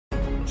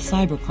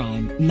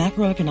cybercrime,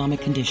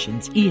 macroeconomic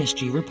conditions,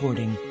 ESG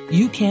reporting.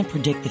 You can't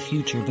predict the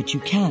future, but you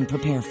can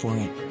prepare for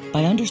it.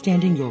 By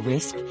understanding your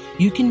risk,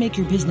 you can make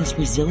your business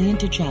resilient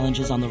to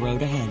challenges on the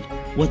road ahead.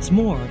 What's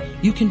more,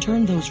 you can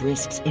turn those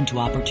risks into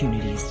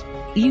opportunities.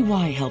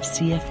 EY helps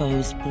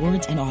CFOs,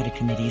 boards, and audit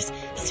committees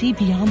see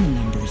beyond the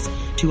numbers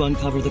to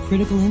uncover the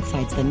critical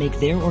insights that make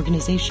their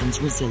organizations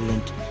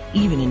resilient,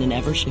 even in an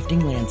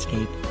ever-shifting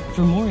landscape.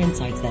 For more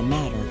insights that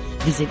matter,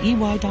 visit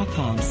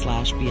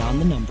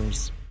ey.com/beyond the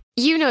numbers.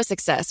 You know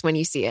success when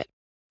you see it.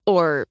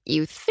 Or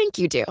you think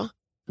you do.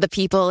 The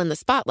people in the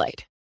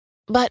spotlight.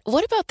 But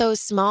what about those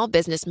small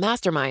business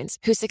masterminds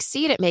who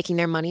succeed at making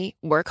their money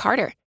work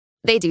harder?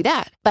 They do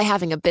that by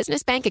having a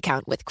business bank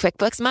account with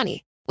QuickBooks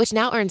Money, which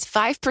now earns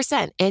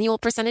 5% annual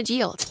percentage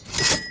yield.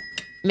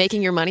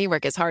 Making your money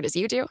work as hard as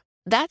you do?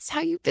 That's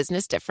how you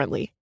business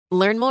differently.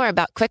 Learn more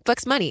about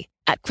QuickBooks Money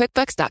at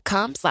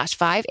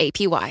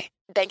quickbooks.com/5APY.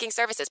 Banking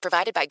services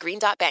provided by Green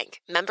Dot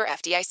Bank. Member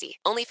FDIC.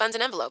 Only funds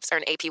and envelopes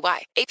earn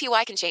APY.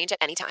 APY can change at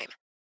any time.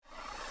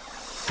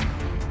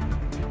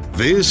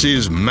 This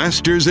is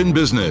Masters in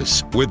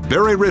Business with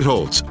Barry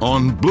Ritholtz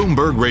on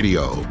Bloomberg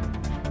Radio.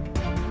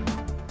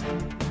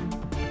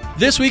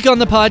 This week on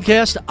the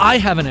podcast, I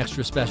have an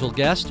extra special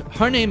guest.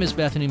 Her name is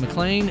Bethany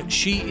McLean.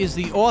 She is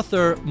the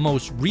author,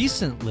 most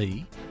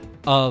recently,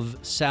 of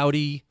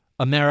Saudi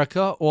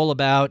America, all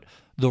about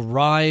the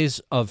rise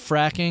of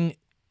fracking.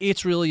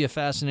 It's really a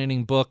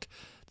fascinating book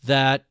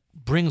that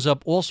brings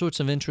up all sorts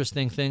of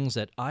interesting things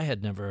that I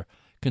had never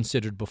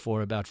considered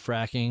before about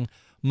fracking,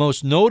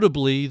 most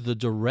notably the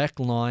direct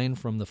line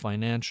from the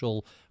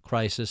financial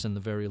crisis and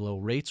the very low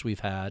rates we've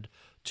had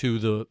to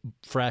the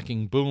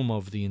fracking boom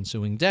of the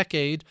ensuing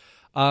decade.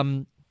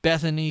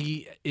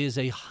 Bethany is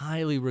a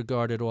highly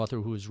regarded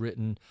author who has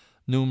written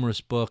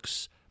numerous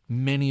books,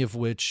 many of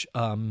which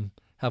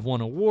have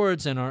won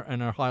awards and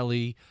are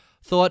highly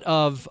thought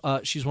of.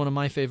 She's one of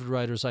my favorite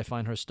writers. I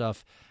find her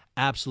stuff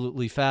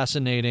absolutely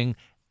fascinating,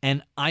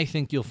 and I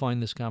think you'll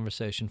find this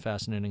conversation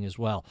fascinating as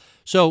well.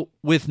 So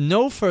with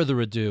no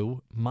further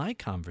ado, my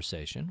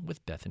conversation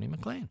with Bethany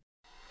McLean.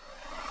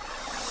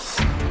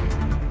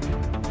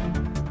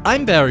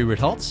 I'm Barry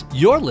Ritholtz.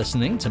 You're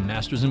listening to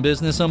Masters in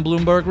Business on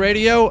Bloomberg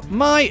Radio.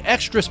 My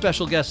extra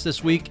special guest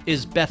this week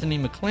is Bethany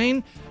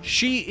McLean.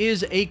 She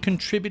is a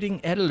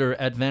contributing editor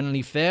at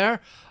Vanity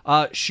Fair.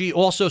 She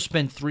also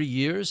spent 3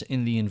 years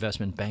in the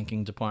investment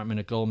banking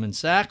department at Goldman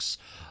Sachs,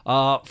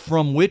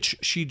 from which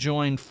she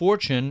joined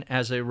Fortune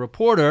as a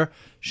reporter.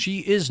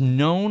 She is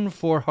known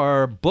for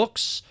her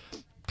books.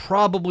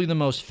 Probably the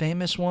most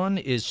famous one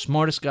is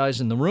Smartest Guys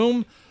in the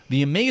Room,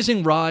 The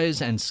Amazing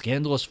Rise and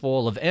Scandalous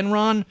Fall of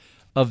Enron.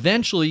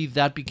 Eventually,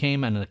 that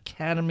became an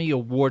Academy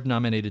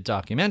Award-nominated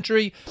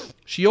documentary.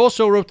 She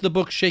also wrote the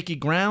book Shaky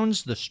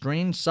Grounds, The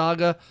Strange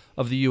Saga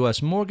of the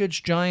U.S.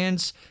 Mortgage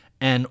Giants,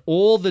 and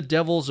All the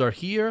Devils Are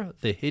Here,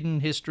 The Hidden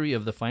History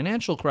of the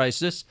Financial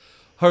Crisis.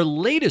 Her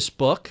latest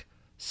book,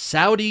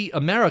 Saudi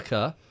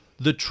America,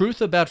 The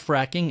Truth About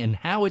Fracking and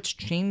How It's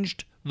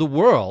Changed the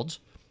World.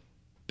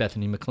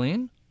 Bethany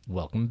McLean,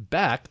 welcome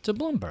back to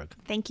Bloomberg.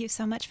 Thank you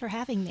so much for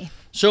having me.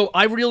 So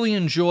I really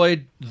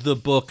enjoyed the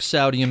book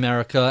Saudi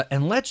America,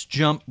 and let's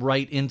jump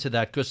right into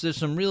that because there's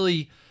some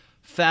really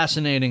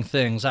fascinating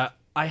things. I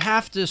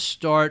have to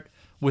start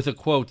with a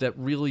quote that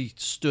really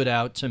stood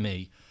out to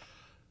me.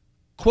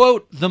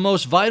 Quote, "The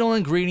most vital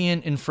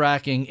ingredient in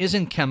fracking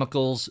isn't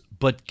chemicals,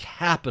 but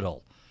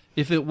capital.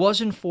 If it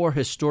wasn't for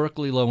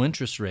historically low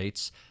interest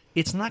rates,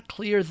 it's not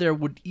clear there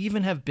would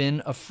even have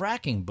been a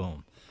fracking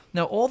boom."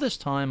 Now, all this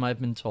time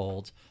I've been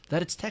told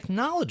that it's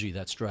technology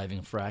that's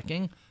driving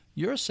fracking.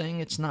 You're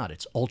saying it's not.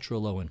 It's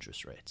ultra-low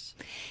interest rates.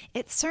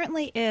 It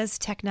certainly is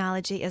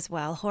technology as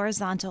well.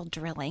 Horizontal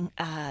drilling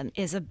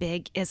is a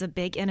big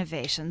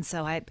innovation.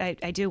 So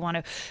I do want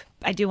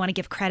to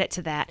give credit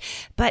to that.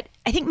 But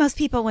I think most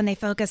people, when they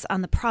focus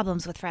on the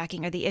problems with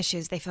fracking or the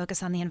issues, they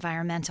focus on the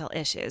environmental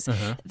issues.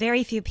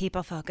 Very few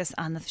people focus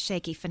on the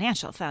shaky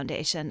financial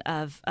foundation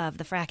of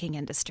the fracking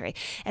industry.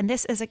 And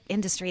this is an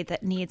industry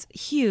that needs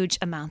huge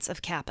amounts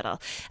of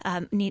capital.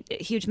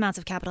 Huge amounts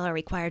of capital are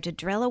required to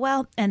drill a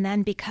well. And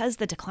then because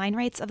the decline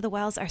rates of the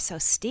wells are so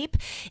steep,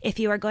 if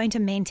you are going to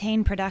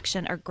maintain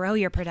production or grow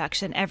your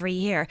production every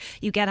year,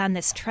 you get on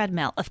this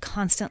treadmill of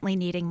constantly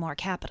needing more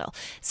capital.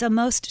 So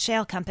most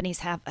shale companies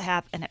have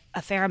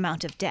a fair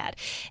amount of debt.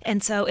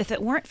 And so if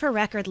it weren't for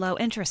record low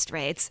interest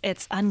rates,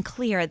 it's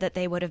unclear that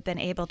they would have been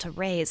able to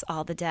raise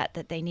all the debt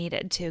that they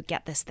needed to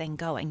get this thing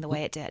going the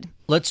way it did.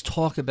 Let's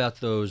talk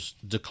about those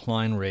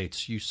decline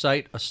rates. You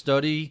cite a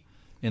study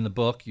in the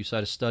book, you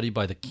cite a study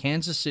by the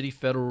Kansas City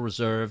Federal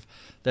Reserve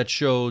that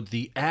showed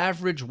the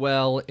average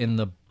well in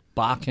the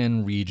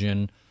Bakken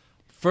region,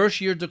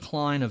 first-year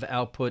decline of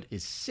output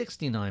is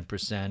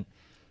 69%.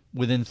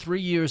 Within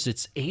 3 years,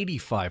 it's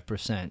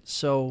 85%.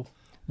 So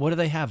what do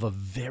they have, a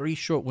very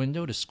short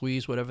window to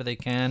squeeze whatever they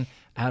can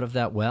out of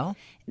that well?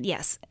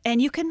 Yes,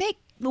 and you can make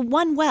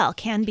one well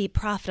can be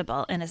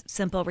profitable in a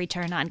simple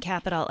return on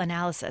capital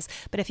analysis.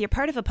 But if you're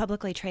part of a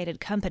publicly traded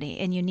company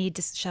and you need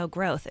to show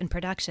growth in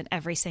production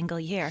every single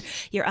year,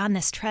 you're on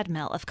this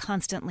treadmill of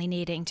constantly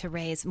needing to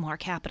raise more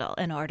capital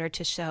in order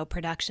to show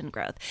production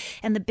growth.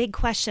 And the big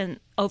question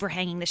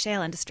overhanging the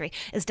shale industry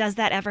is, does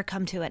that ever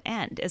come to an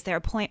end? Is there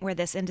a point where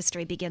this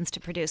industry begins to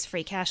produce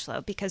free cash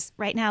flow? Because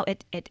right now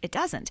it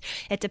doesn't.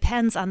 It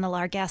depends on the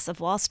largesse of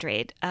Wall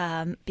Street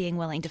being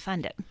willing to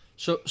fund it.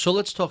 So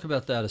let's talk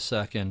about that a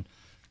second.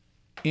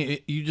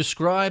 You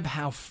describe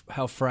how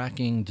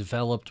fracking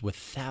developed with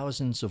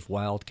thousands of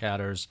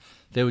wildcatters.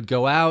 They would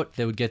go out,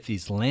 they would get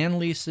these land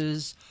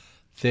leases.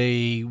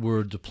 They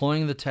were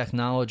deploying the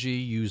technology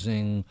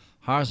using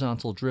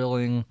horizontal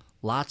drilling,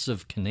 lots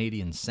of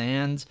Canadian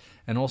sand,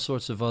 and all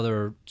sorts of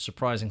other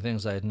surprising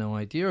things I had no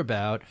idea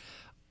about.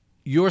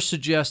 You're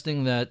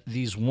suggesting that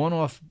these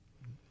one-off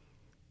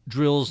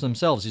drills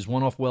themselves, these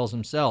one-off wells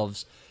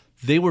themselves,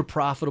 they were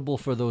profitable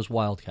for those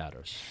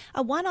wildcatters.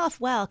 A one-off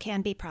well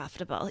can be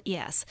profitable,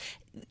 yes.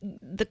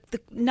 The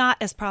not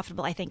as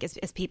profitable, I think,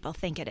 as people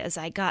think it is.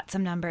 I got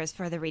some numbers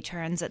for the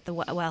returns at the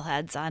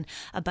wellheads on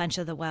a bunch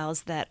of the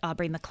wells that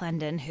Aubrey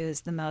McClendon,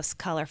 who's the most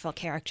colorful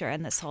character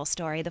in this whole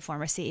story, the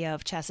former CEO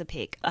of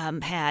Chesapeake,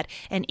 had.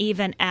 And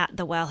even at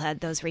the wellhead,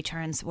 those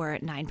returns were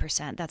at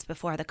 9%. That's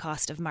before the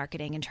cost of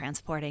marketing and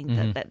transporting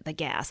the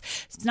gas.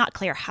 It's not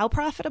clear how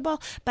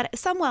profitable, but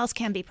some wells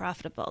can be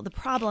profitable. The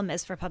problem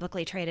is for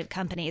publicly traded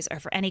companies, or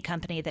for any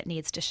company that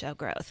needs to show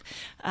growth,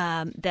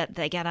 that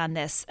they get on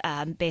this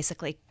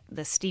basically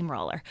the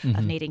steamroller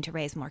of needing to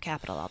raise more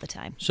capital all the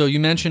time. So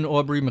you mentioned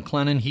Aubrey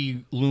McClendon.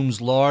 He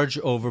looms large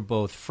over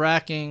both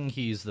fracking.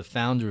 He's the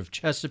founder of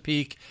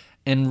Chesapeake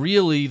and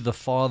really the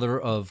father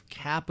of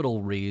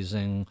capital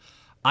raising.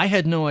 I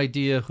had no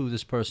idea who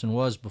this person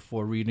was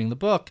before reading the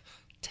book.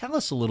 Tell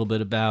us a little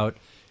bit about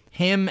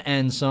him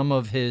and some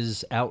of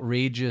his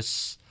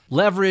outrageous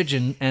leverage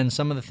and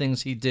some of the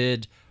things he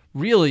did.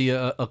 Really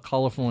a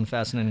colorful and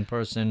fascinating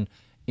person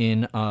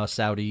in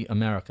Saudi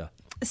America.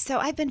 So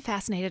I've been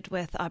fascinated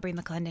with Aubrey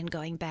McClendon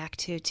going back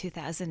to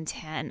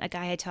 2010. A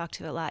guy I talked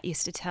to a lot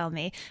used to tell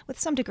me, with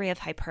some degree of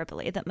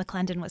hyperbole, that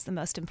McClendon was the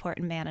most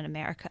important man in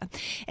America.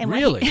 And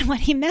really? What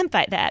he meant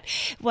by that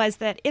was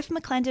that if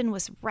McClendon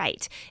was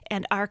right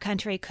and our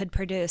country could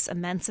produce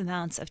immense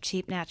amounts of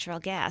cheap natural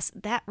gas,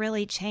 that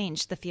really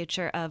changed the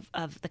future of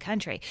the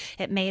country.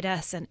 It made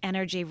us an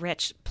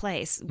energy-rich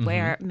place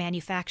where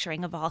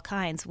manufacturing of all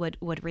kinds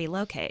would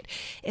relocate.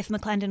 If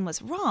McClendon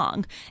was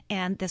wrong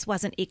and this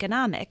wasn't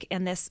economic,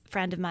 and this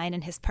friend of mine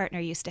and his partner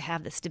used to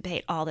have this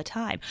debate all the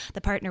time. The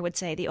partner would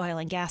say the oil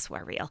and gas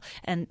were real,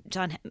 and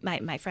John,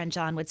 my friend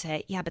John, would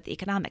say, yeah, but the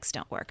economics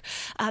don't work.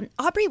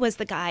 Aubrey was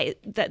the guy.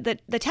 The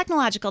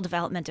technological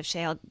development of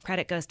shale,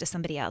 credit goes to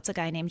somebody else, a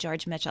guy named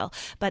George Mitchell.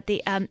 But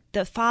the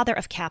father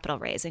of capital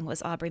raising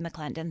was Aubrey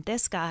McClendon.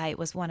 This guy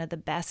was one of the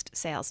best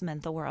salesmen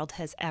the world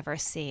has ever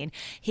seen.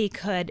 He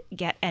could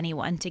get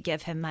anyone to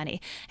give him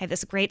money. I have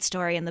this great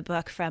story in the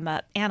book from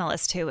an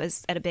analyst who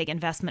was at a big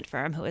investment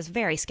firm who was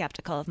very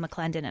skeptical of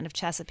McClendon and of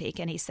Chesapeake,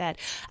 and he said,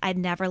 I'd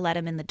never let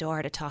him in the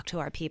door to talk to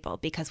our people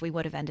because we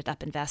would have ended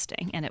up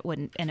investing, and it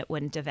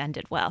wouldn't have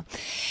ended well.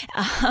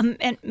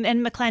 And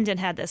McClendon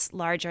had this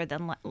larger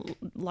than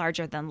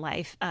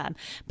life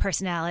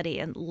personality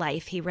and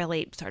life. He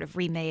really sort of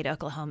remade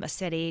Oklahoma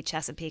City.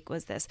 Chesapeake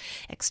was this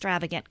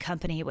extravagant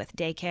company with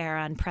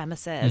daycare on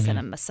premises and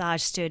a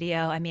massage studio.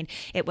 I mean,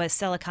 it was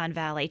Silicon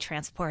Valley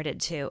transported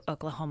to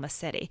Oklahoma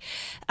City.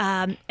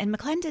 And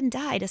McClendon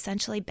died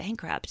essentially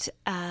bankrupt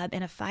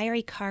in a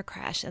fiery car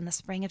crash in the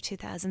spring of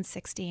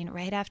 2016,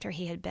 right after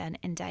he had been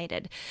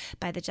indicted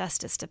by the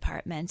Justice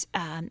Department,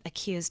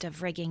 accused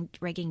of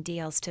rigging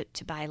deals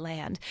to buy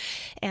land.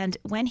 And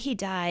when he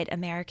died,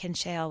 American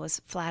shale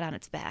was flat on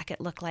its back. It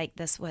looked like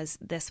this was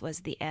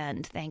the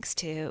end, thanks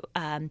to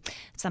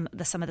some of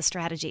the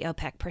strategy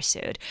OPEC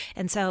pursued.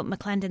 And so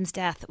McClendon's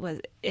death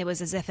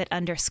was as if it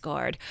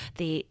underscored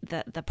the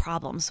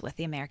problems with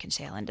the American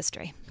shale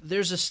industry.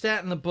 There's a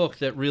stat in the book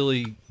that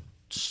really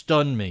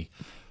stunned me.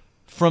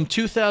 From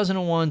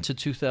 2001 to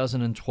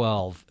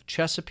 2012,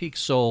 Chesapeake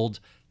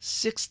sold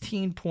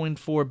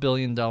 $16.4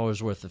 billion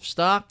worth of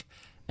stock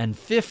and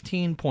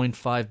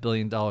 $15.5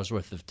 billion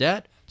worth of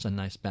debt. It's a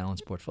nice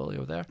balanced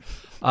portfolio there.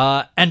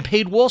 And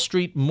paid Wall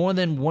Street more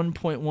than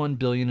 $1.1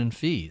 billion in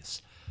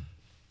fees.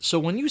 So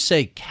when you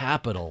say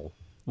capital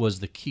was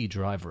the key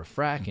driver of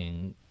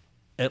fracking,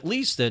 at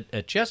least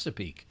at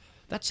Chesapeake,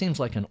 that seems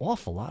like an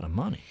awful lot of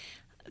money.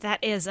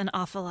 That is an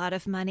awful lot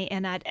of money,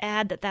 and I'd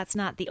add that that's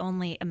not the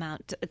only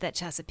amount that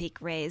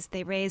Chesapeake raised.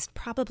 They raised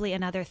probably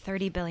another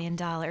 $30 billion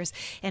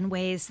in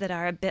ways that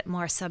are a bit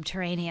more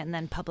subterranean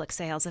than public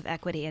sales of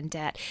equity and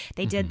debt.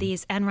 They did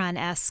these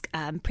Enron-esque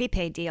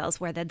prepaid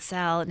deals where they'd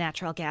sell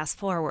natural gas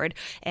forward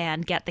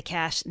and get the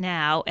cash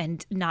now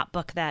and not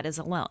book that as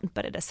a loan,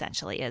 but it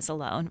essentially is a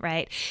loan,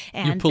 right?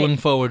 And you're pulling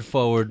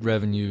forward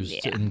revenues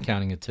and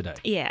counting it today.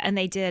 Yeah, and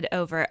they did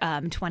over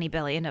 $20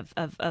 billion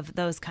of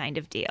those kind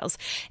of deals.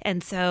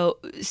 And so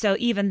so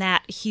even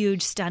that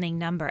huge, stunning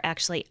number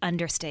actually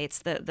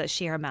understates the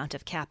sheer amount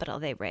of capital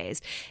they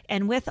raised.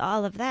 And with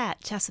all of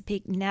that,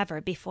 Chesapeake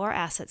never, before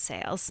asset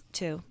sales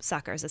to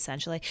suckers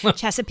essentially,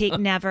 Chesapeake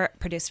never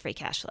produced free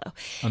cash flow.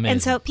 Amazing.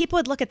 And so people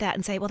would look at that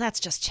and say, well, that's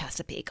just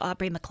Chesapeake.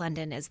 Aubrey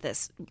McClendon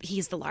is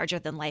he's the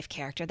larger-than-life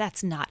character.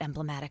 That's not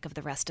emblematic of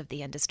the rest of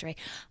the industry.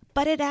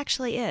 But it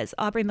actually is.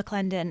 Aubrey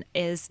McClendon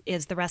is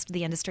the rest of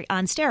the industry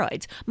on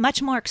steroids,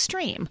 much more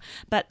extreme.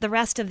 But the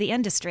rest of the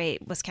industry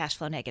was cash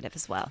flow negative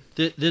as well.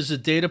 There's a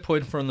data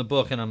point from the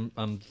book, and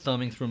I'm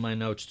thumbing through my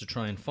notes to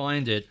try and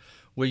find it,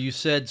 where you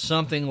said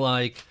something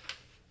like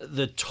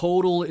the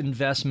total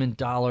investment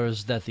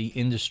dollars that the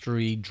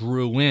industry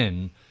drew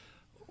in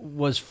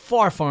was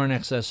far, far in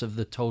excess of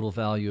the total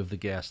value of the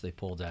gas they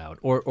pulled out.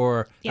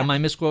 Or Yeah. am I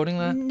misquoting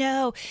that?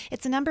 No,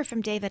 it's a number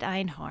from David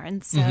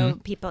Einhorn. So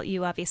people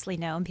you obviously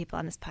know, and people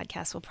on this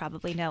podcast will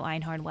probably know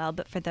Einhorn well.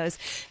 But for those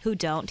who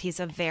don't, he's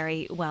a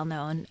very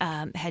well-known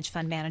hedge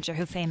fund manager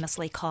who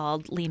famously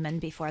called Lehman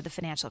before the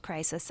financial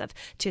crisis of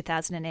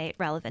 2008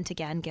 relevant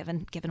again,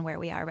 given where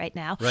we are right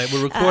now. Right,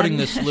 we're recording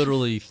this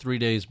literally 3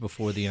 days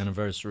before the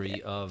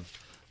anniversary of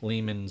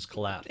Lehman's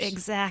collapse.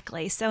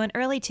 Exactly. So in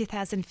early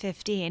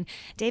 2015,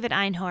 David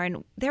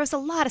Einhorn, there was a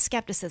lot of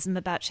skepticism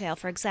about shale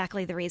for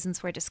exactly the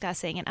reasons we're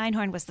discussing. And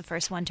Einhorn was the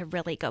first one to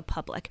really go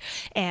public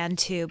and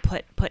to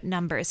put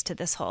numbers to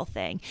this whole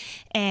thing.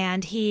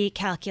 And he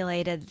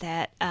calculated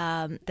that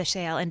the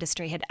shale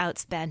industry had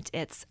outspent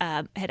its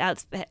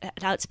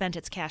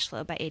cash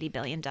flow by $80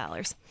 billion.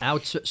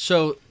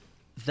 So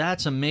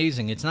that's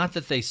amazing. It's not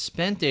that they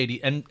spent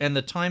 80, and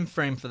the time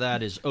frame for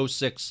that is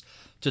 06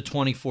 to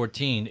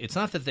 2014. It's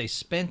not that they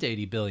spent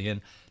 80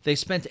 billion. They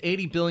spent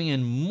 80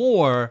 billion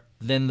more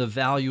than the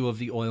value of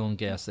the oil and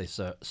gas they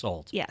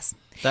sold. Yes.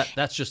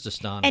 That's just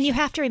astonishing. And you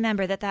have to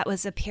remember that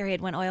was a period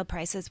when oil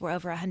prices were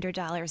over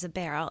 $100 a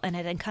barrel, and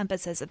it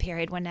encompasses a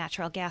period when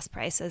natural gas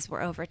prices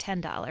were over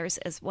 $10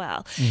 as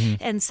well.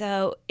 And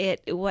so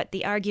what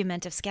the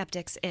argument of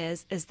skeptics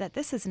is that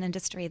this is an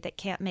industry that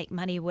can't make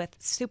money with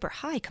super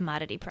high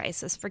commodity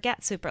prices.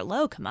 Forget super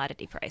low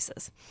commodity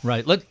prices.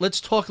 Right.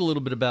 Let's talk a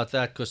little bit about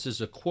that, because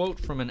there's a quote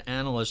from an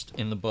analyst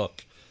in the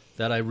book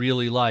that I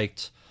really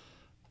liked.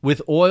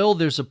 With oil,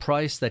 there's a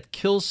price that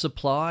kills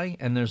supply,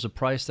 and there's a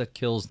price that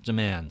kills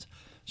demand.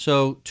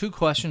 So 2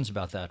 questions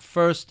about that.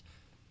 First,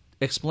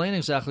 explain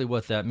exactly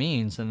what that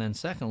means. And then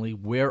secondly,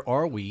 where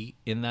are we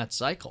in that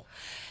cycle?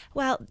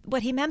 Well,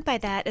 what he meant by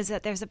that is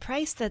that there's a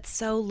price that's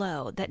so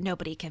low that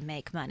nobody can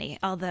make money.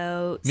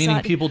 Although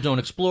meaning people don't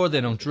explore, they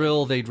don't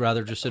drill, they'd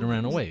rather just sit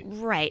around and wait.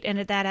 Right, and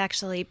that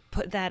actually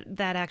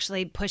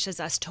pushes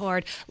us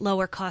toward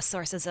lower cost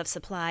sources of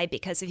supply,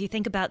 because if you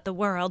think about the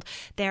world,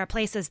 there are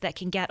places that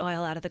can get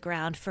oil out of the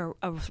ground for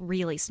a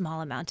really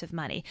small amount of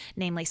money,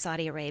 namely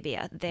Saudi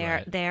Arabia.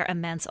 Their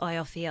immense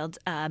oil field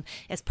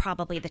is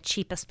probably the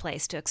cheapest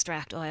place to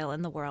extract oil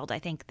in the world. I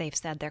think they've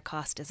said their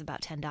cost is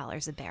about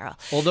 $10 a barrel.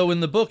 Although in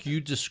the book you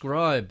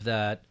describe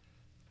that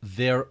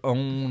their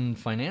own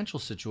financial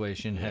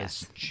situation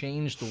has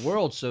changed the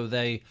world, so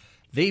they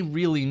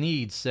really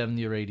need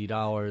 $70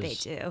 or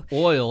 $80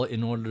 oil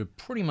in order to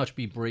pretty much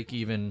be break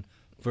even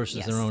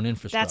versus their own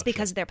infrastructure. That's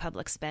because they're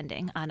public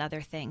spending on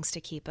other things to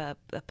keep a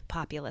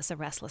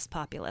restless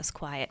populace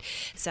quiet.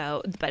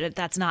 So, but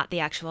that's not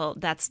the actual,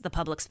 that's the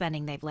public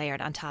spending they've layered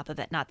on top of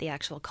it, not the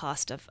actual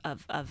cost of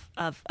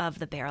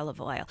the barrel of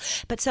oil.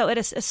 But so at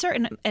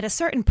a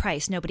certain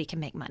price, nobody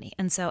can make money,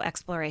 and so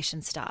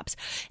exploration stops.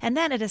 And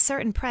then at a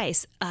certain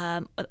price,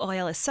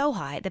 oil is so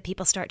high that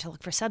people start to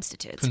look for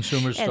substitutes.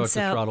 Consumers start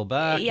to throttle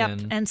back. Yep,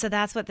 and so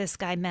that's what this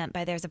guy meant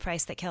by there's a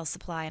price that kills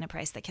supply and a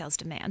price that kills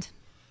demand.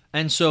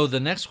 And so the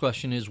next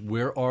question is,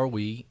 where are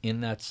we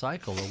in that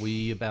cycle? Are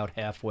we about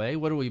halfway?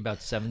 What are we, about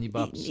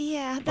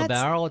 $70 a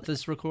barrel at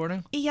this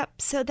recording? Yep.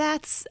 So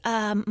that's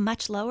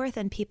much lower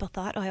than people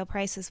thought oil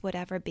prices would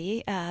ever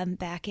be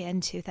back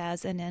in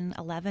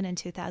 2011 and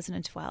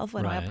 2012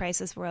 when oil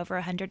prices were over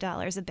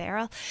 $100 a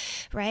barrel,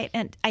 right?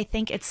 And I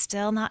think it's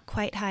still not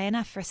quite high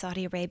enough for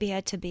Saudi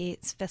Arabia to be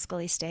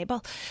fiscally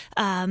stable.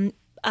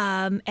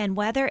 And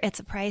whether it's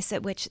a price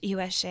at which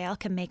U.S. shale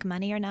can make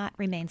money or not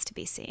remains to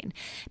be seen.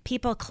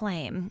 People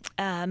claim,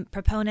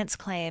 proponents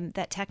claim,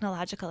 that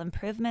technological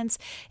improvements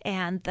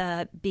and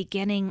the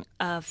beginning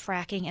of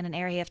fracking in an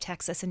area of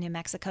Texas and New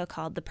Mexico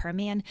called the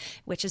Permian,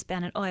 which has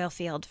been an oil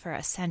field for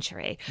a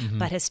century,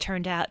 but has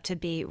turned out to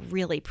be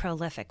really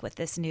prolific with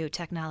this new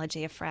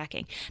technology of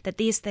fracking, that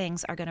these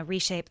things are going to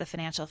reshape the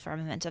financial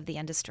firmament of the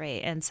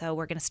industry, and so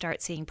we're going to start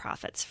seeing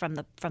profits from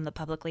the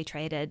publicly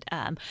traded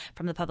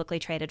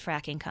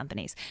fracking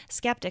companies.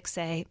 Skeptics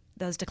say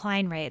those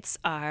decline rates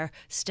are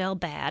still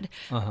bad.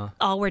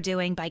 All we're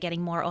doing by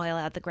getting more oil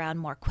out of the ground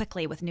more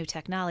quickly with new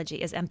technology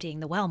is emptying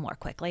the well more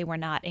quickly. We're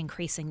not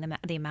increasing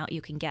the amount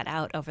you can get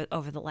out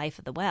over the life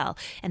of the well,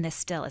 and this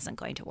still isn't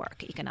going to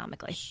work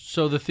economically.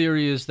 So the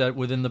theory is that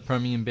within the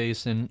Permian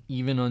Basin,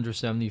 even under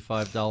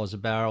 $75 a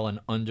barrel and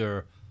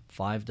under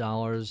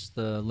 $5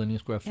 the linear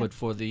square foot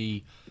for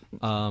the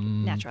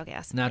natural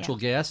gas,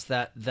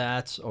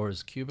 that's, or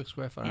is cubic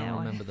square foot? I don't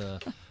remember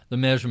the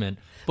measurement.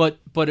 But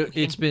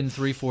it's been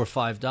 $3,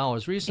 $4,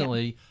 $5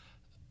 recently. Yeah.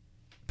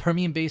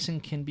 Permian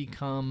Basin can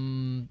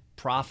become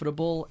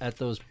profitable at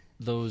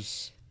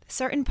those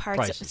certain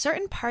prices.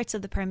 parts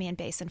of the Permian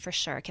Basin for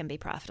sure can be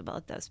profitable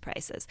at those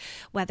prices.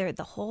 Whether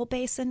the whole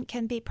basin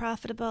can be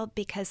profitable,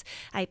 because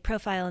I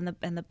profile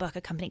in the book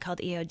a company called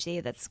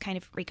EOG that's kind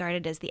of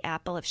regarded as the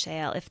Apple of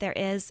shale. If there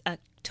is a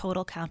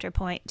total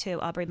counterpoint to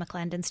Aubrey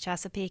McClendon's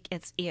Chesapeake,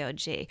 it's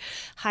EOG.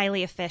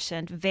 Highly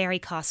efficient, very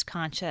cost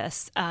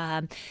conscious,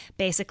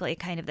 basically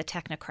kind of the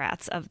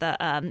technocrats of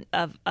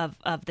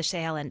the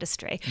shale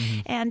industry. Mm-hmm.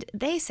 And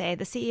they say,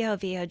 the CEO of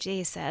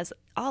EOG says,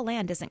 all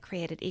land isn't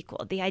created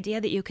equal. The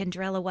idea that you can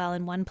drill a well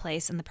in one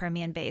place in the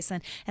Permian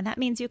Basin, and that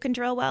means you can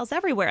drill wells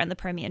everywhere in the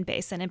Permian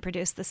Basin and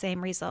produce the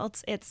same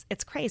results, it's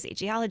crazy.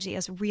 Geology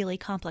is really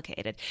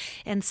complicated.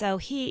 And so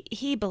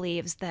he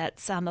believes that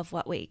some of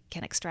what we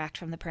can extract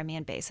from the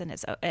Permian Basin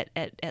is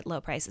at low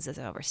prices is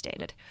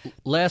overstated.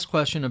 Last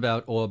question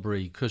about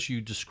Aubrey, because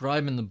you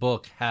describe in the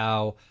book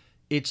how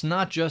it's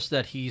not just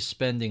that he's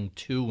spending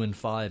 2 and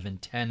 5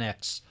 and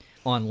 10x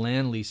on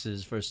land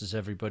leases versus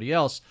everybody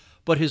else,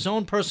 but his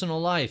own personal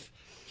life,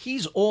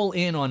 he's all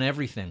in on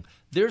everything.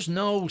 There's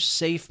no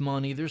safe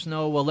money. There's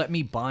no, well, let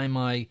me buy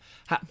my...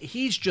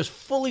 He's just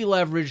fully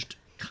leveraged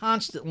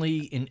constantly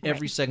in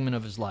every segment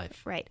of his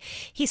life. Right.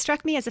 He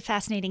struck me as a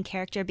fascinating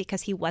character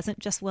because he wasn't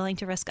just willing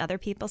to risk other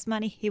people's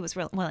money. He was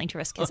willing to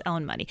risk his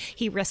own money.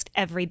 He risked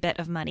every bit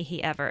of money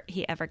he ever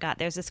got.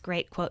 There's this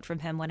great quote from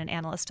him when an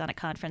analyst on a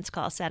conference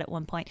call said at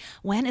one point,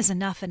 "When is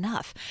enough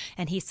enough?"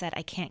 And he said,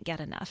 "I can't get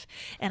enough."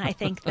 And I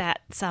think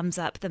that sums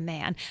up the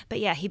man.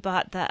 But yeah, he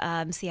bought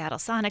the Seattle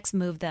Sonics,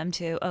 moved them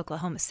to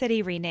Oklahoma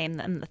City,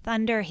 renamed them the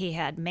Thunder. He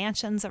had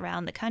mansions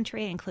around the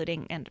country,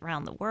 including and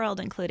around the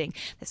world, including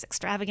this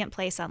extravagant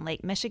place on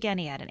Lake Michigan.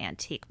 He had an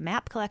antique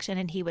map collection,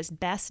 and he was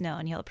best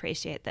known, you'll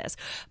appreciate this,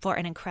 for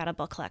an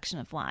incredible collection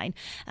of wine.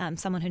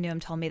 Someone who knew him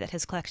told me that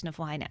his collection of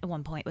wine at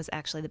one point was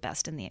actually the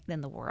best in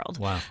the world.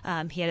 Wow.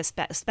 He had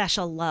a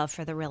special love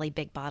for the really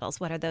big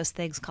bottles. What are those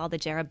things called? The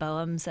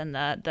Jeroboams and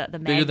the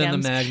Magnums. Bigger than the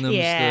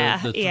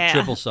Magnums, the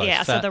triple size.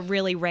 Yeah, so the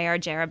really rare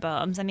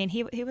Jeroboams. I mean,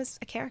 he was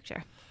a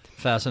character.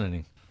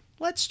 Fascinating.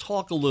 Let's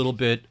talk a little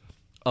bit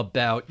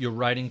about your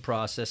writing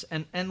process,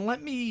 and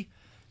let me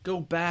go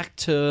back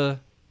to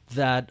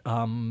that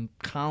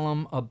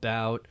column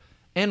about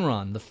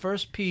Enron. The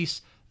first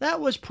piece, that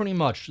was pretty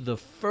much the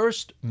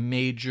first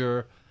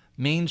major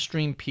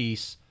mainstream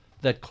piece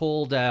that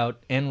called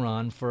out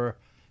Enron for,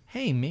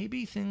 hey,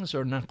 maybe things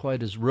are not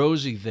quite as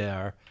rosy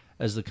there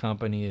as the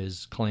company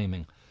is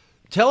claiming.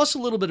 Tell us a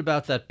little bit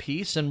about that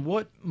piece and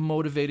what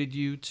motivated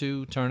you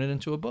to turn it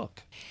into a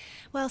book.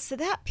 Well, so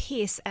that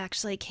piece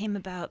actually came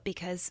about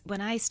because when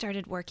I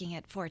started working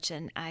at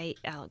Fortune,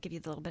 I'll give you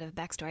a little bit of a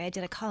backstory. I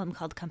did a column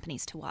called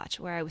Companies to Watch,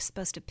 where I was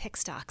supposed to pick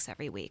stocks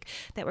every week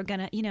that were going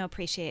to,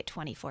 appreciate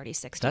 20, 40,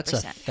 60%. That's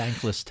a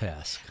thankless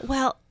task.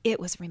 Well, it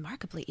was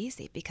remarkably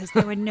easy because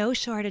there were no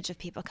shortage of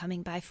people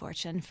coming by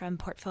Fortune, from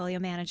portfolio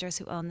managers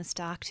who own the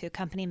stock to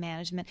company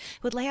management,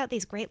 who would lay out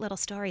these great little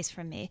stories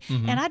from me.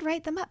 Mm-hmm. And I'd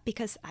write them up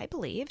because I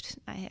believed.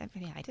 I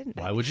didn't.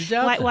 Why would you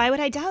doubt them? Why would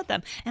I doubt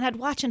them? And I'd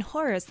watch in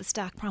horror as the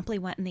stock promptly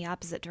went in the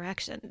opposite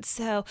direction.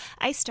 So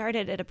I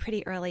started at a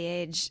pretty early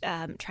age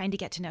trying to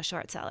get to know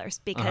short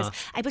sellers because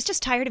I was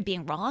just tired of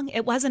being wrong.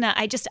 It wasn't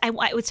I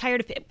was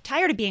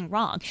tired of being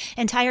wrong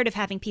and tired of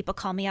having people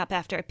call me up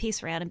after a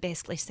piece ran and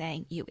basically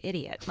saying, "You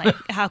idiot." Like,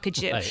 how could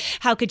you? Right.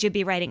 How could you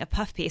be writing a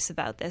puff piece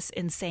about this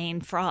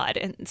insane fraud?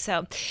 And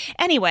so,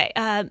 anyway,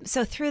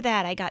 so through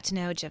that, I got to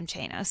know Jim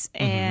Chanos,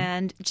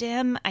 and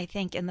Jim, I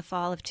think, in the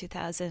fall of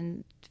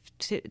 2000,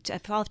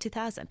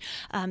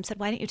 said,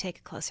 "Why don't you take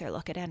a closer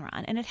look at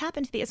Enron?" And it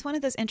happened to be, it's one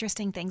of those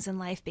interesting things in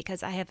life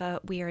because I have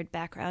a weird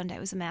background. I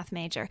was a math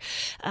major,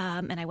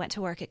 and I went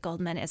to work at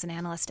Goldman as an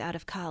analyst out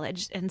of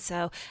college, and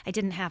so I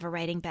didn't have a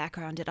writing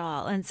background at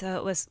all. And so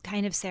it was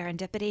kind of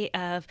serendipity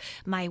of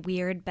my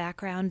weird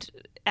background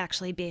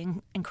actually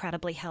being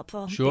incredibly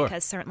helpful. Sure.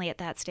 Because certainly at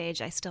that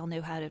stage, I still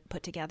knew how to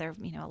put together,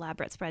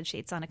 elaborate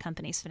spreadsheets on a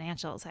company's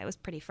financials. I was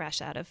pretty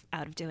fresh out of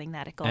doing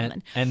that at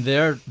Goldman. And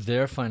their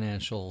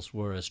financials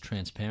were as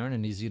transparent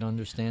and easy to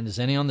understand as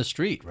any on the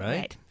street,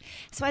 right?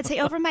 So I'd say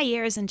over my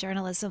years in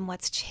journalism,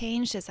 what's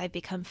changed is I've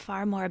become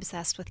far more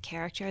obsessed with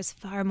characters,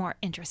 far more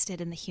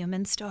interested in the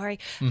human story,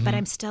 but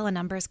I'm still a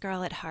numbers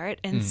girl at heart.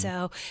 And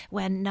so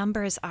when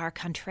numbers are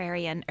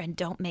contrarian and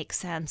don't make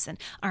sense and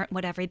aren't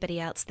what everybody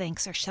else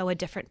thinks or show a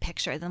different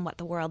picture than what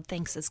the world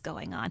thinks is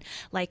going on,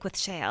 like with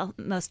shale,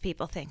 most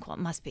people think, well, it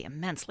must be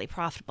immensely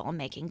profitable and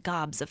making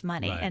gobs of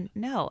money. Right. And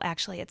no,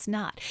 actually it's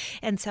not.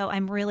 And so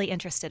I'm really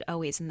interested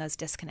always in those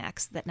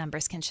disconnects that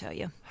numbers can show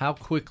you. How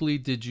quickly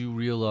did you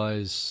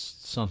realize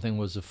something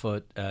was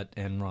afoot at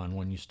Enron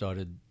when you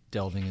started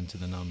delving into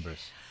the numbers?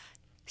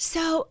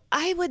 So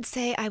I would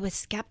say I was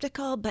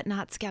skeptical, but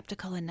not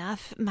skeptical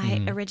enough.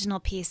 My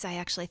original piece, I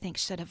actually think,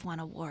 should have won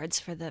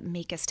awards for the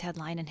meekest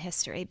headline in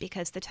history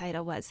because the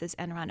title was, "Is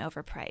Enron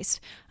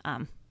Overpriced?"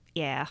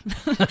 Yeah,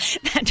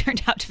 that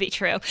turned out to be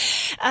true.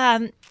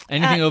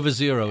 Anything over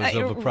zero is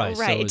overpriced,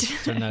 right. so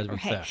it turned out to be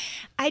fair.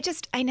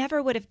 I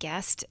never would have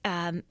guessed.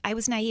 I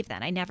was naive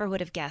then. I never would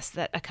have guessed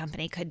that a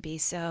company could be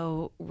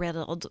so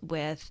riddled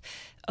with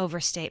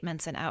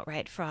overstatements and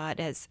outright fraud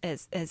as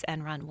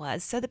Enron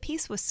was. So the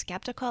piece was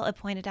skeptical. It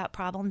pointed out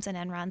problems in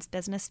Enron's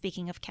business.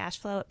 Speaking of cash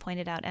flow, it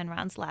pointed out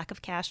Enron's lack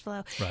of cash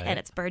flow and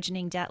its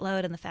burgeoning debt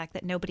load and the fact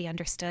that nobody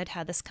understood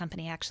how this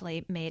company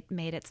actually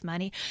made its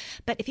money.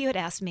 But if you had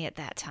asked me at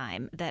that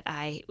time that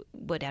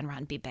would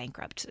Enron be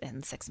bankrupt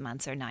in 6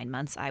 months or 9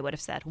 months, I would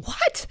have said,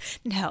 what?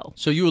 No.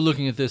 So you were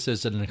looking at this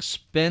as an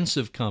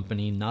expensive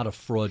company, not a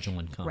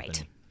fraudulent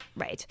company.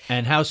 Right.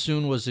 And how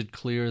soon was it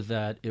clear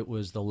that it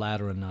was the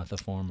latter and not the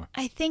former?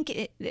 I think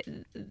the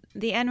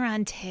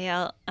Enron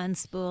tale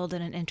unspooled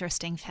in an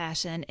interesting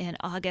fashion. In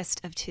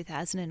August of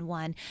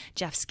 2001,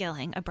 Jeff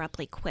Skilling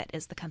abruptly quit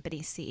as the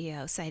company's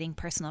CEO, citing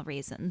personal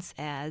reasons,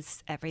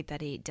 as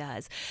everybody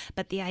does.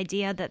 But the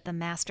idea that the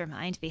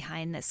mastermind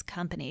behind this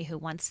company, who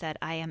once said,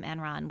 "I am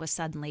Enron," was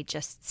suddenly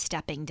just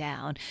stepping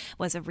down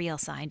was a real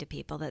sign to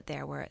people that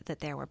there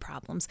were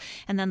problems.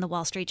 And then the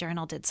Wall Street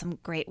Journal did some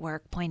great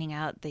work pointing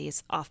out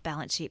these off-balance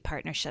sheet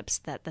partnerships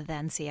that the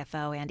then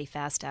CFO, Andy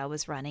Fastow,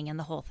 was running, and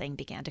the whole thing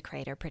began to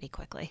crater pretty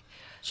quickly.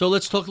 So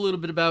let's talk a little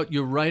bit about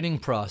your writing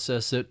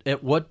process.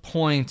 At what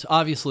point,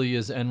 obviously,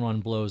 as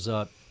Enron blows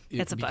up,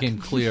 it became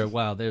clear,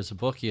 wow, there's a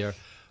book here.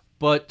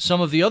 But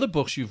some of the other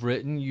books you've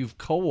written, you've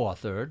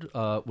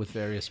co-authored with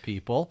various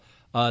people.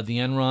 The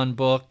Enron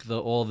book,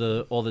 All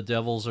the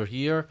Devils Are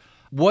Here.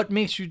 What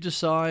makes you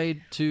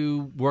decide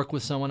to work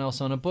with someone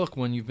else on a book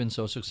when you've been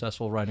so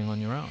successful writing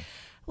on your own?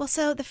 Well,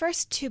 so the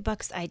first two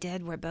books I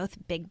did were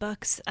both big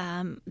books.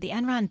 The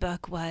Enron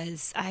book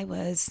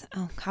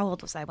how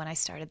old was I when I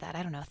started that?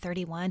 I don't know,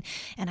 31.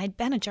 And I'd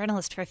been a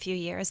journalist for a few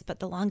years, but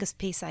the longest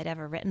piece I'd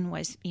ever written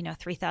was,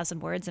 3,000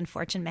 words in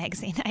Fortune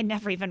magazine. I'd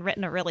never even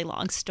written a really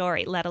long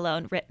story, let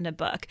alone written a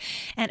book.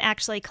 And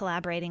actually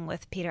collaborating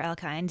with Peter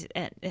Elkind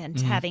and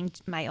having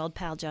my old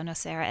pal Joe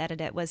Nocera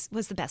edit it was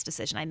the best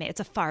decision I made. It's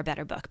a far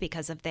better book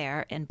because of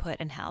their input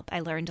and help.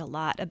 I learned a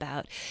lot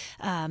about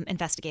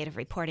investigative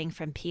reporting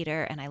from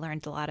Peter, and I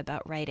learned a lot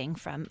about writing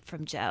from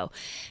Joe.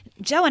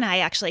 Joe and I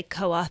actually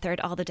co-authored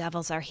All the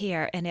Devils Are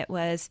Here, and it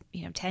was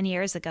 10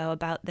 years ago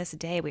about this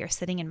day. We were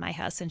sitting in my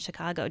house in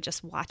Chicago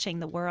just watching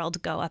the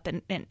world go up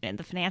and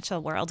the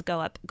financial world go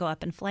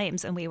up in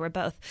flames, and we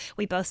both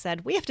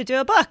said, we have to do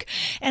a book.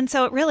 And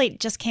so it really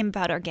just came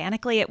about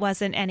organically. It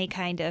wasn't any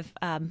kind of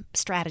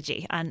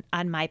strategy on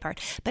my part.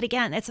 But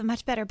again, it's a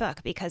much better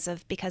book because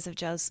of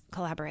Joe's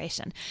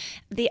collaboration.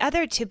 The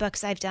other two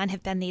books I've done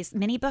have been these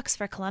mini books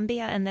for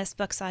Columbia, and this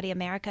book, Saudi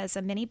America, is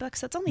a mini book,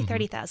 so it's only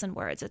 30,000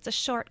 words. It's a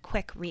short,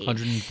 quick read.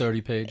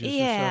 130 pages.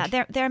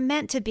 Yeah, they're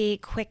meant to be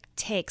quick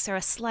takes or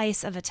a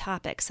slice of a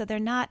topic, so they're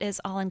not as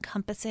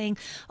all-encompassing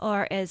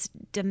or as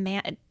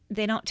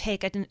they don't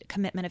take a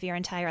commitment of your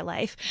entire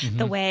life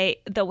the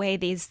way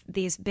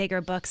these bigger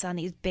books on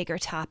these bigger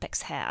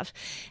topics have.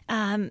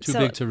 Too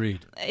big to read.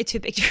 Too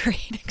big to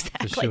read,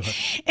 exactly.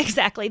 Sure.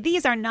 Exactly.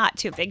 These are not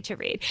too big to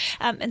read,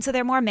 and so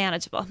they're more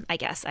manageable, I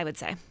guess I would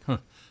say.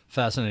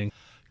 Fascinating.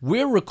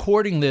 We're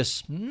recording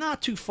this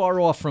not too far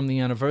off from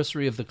the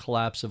anniversary of the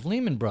collapse of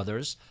Lehman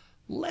Brothers.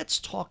 Let's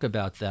talk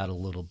about that a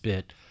little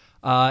bit.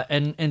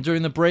 And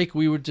during the break,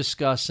 we were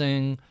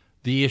discussing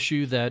the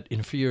issue that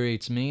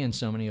infuriates me and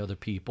so many other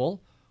people,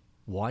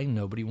 why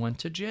nobody went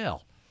to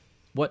jail.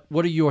 What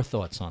are your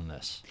thoughts on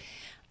this?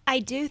 I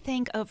do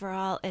think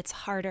overall it's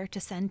harder to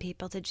send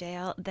people to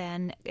jail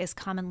than is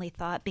commonly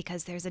thought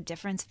because there's a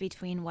difference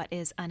between what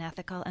is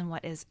unethical and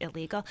what is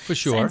illegal. For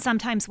sure. And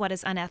sometimes what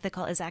is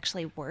unethical is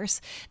actually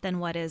worse than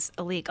what is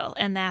illegal.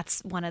 And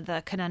that's one of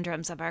the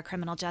conundrums of our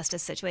criminal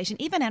justice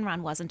situation. Even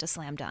Enron wasn't a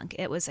slam dunk.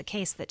 It was a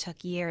case that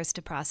took years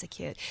to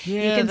prosecute.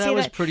 Yeah, that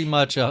was pretty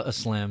much a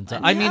slam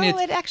dunk.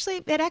 It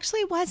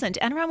actually wasn't.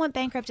 Enron went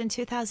bankrupt in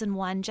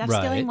 2001. Jeff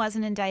Skilling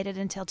wasn't indicted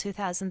until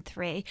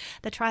 2003.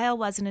 The trial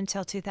wasn't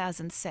until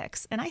 2006.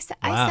 And I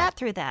sat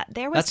through that.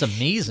 That's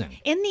amazing.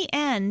 In the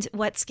end,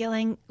 what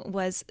Skilling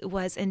was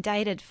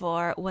indicted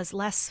for was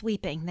less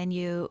sweeping than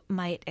you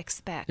might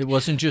expect. It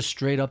wasn't just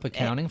straight up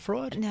accounting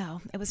fraud?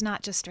 No, it was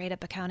not just straight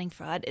up accounting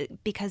fraud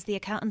because the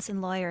accountants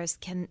and lawyers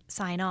can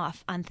sign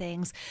off on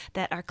things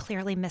that are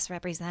clearly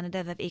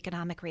misrepresentative of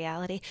economic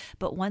reality.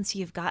 But once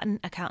you've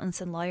gotten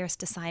accountants and lawyers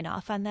to sign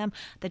off on them,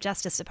 the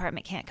Justice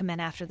Department can't come in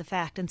after the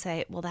fact and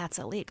say, well, that's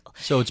illegal.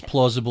 So it's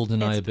plausible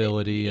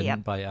deniability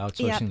and by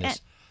outsourcing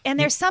this. And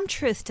there's some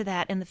truth to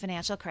that in the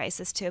financial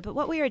crisis, too. But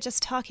what we were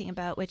just talking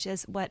about, which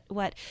is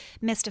what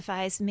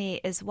mystifies me,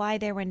 is why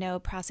there were no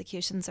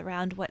prosecutions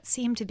around what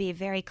seemed to be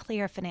very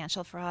clear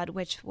financial fraud,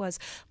 which was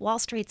Wall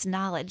Street's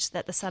knowledge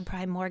that the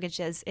subprime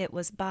mortgages it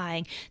was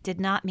buying did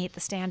not meet the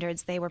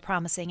standards they were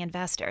promising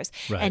investors.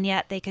 Right. And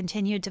yet they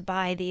continued to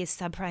buy these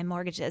subprime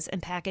mortgages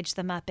and package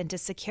them up into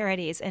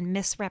securities and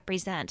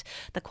misrepresent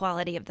the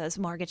quality of those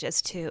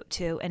mortgages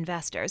to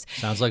investors.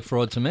 Sounds like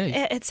fraud to me.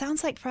 It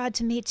sounds like fraud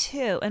to me,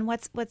 too. And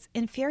what's what's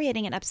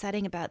infuriating and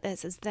upsetting about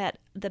this is that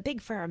the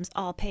big firms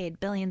all paid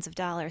billions of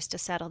dollars to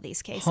settle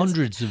these cases.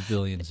 Hundreds of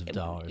billions of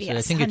dollars. Yes,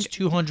 I think it's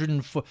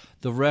 204.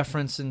 The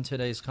reference in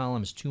today's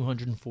column is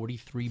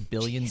 $243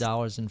 billion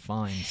in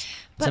fines.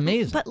 It's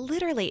amazing. But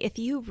literally, if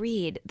you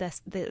read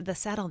the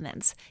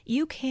settlements,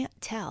 you can't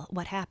tell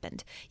what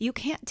happened. You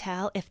can't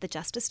tell if the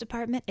Justice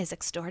Department is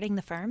extorting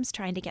the firms,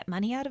 trying to get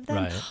money out of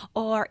them, Right.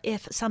 or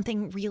if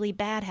something really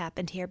bad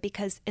happened here,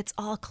 because it's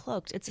all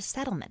cloaked. It's a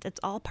settlement.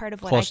 It's all part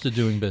of what Cost of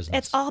doing business.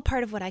 It's all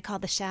part of what I call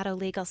the shadow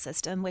legal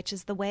system, which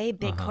is the way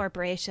big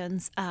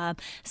corporations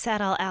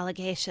settle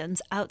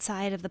allegations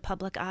outside of the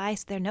public eye.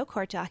 So there are no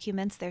court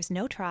documents. There's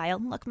no trial.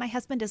 Look, my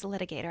husband is a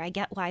litigator. I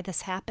get why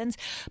this happens,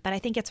 but I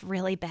think it's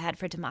really bad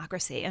for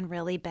democracy and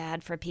really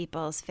bad for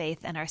people's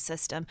faith in our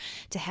system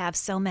to have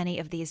so many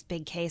of these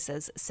big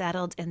cases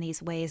settled in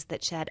these ways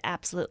that shed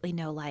absolutely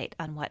no light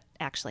on what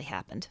actually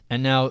happened.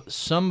 And now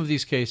some of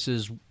these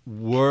cases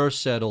were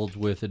settled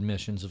with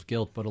admissions of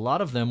guilt, but a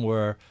lot of them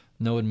were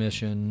no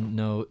admission,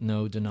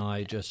 no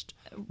deny, just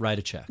write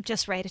a check.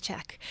 Just write a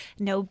check.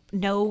 No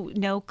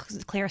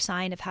clear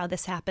sign of how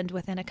this happened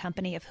within a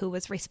company, of who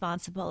was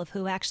responsible, of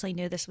who actually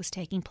knew this was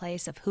taking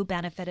place, of who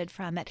benefited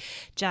from it.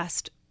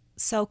 Just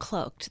so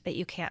cloaked that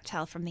you can't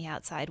tell from the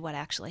outside what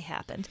actually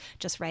happened.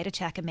 Just write a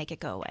check and make it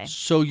go away.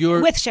 So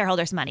you're with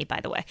shareholders' money, by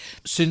the way.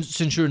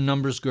 Since you're a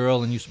numbers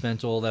girl and you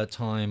spent all that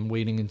time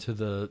wading into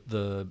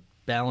the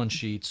balance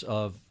sheets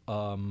of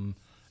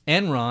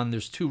Enron,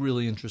 there's two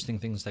really interesting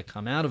things that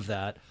come out of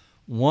that.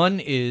 One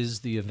is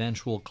the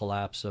eventual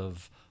collapse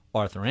of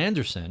Arthur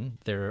Andersen,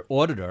 their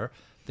auditor.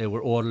 They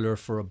were auditor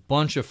for a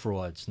bunch of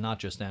frauds, not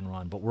just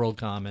Enron, but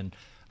WorldCom, and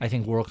I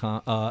think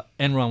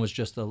Enron was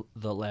just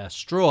the last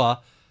straw.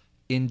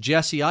 In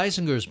Jesse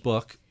Eisinger's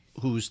book,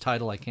 whose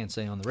title I can't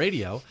say on the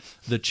radio,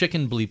 The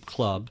Chicken Bleep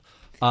Club,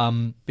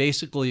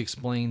 basically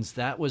explains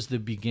that was the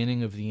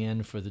beginning of the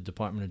end for the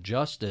Department of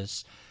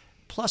Justice.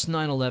 Plus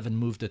 9/11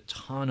 moved a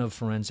ton of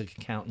forensic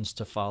accountants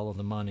to follow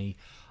the money.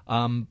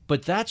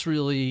 But that's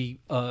really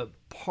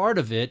part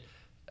of it.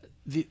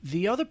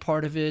 The other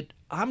part of it,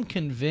 I'm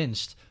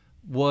convinced,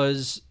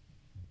 was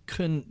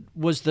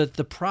that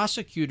the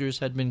prosecutors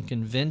had been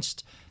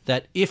convinced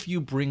that if you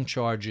bring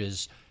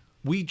charges,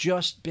 we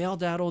just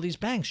bailed out all these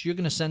banks. You're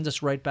going to send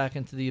us right back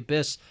into the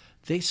abyss.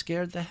 They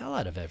scared the hell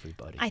out of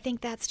everybody. I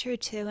think that's true,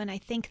 too. And I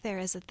think there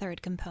is a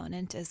third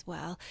component as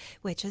well,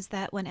 which is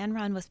that when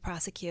Enron was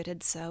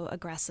prosecuted so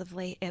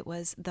aggressively, it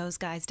was those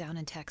guys down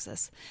in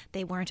Texas.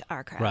 They weren't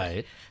our crowd.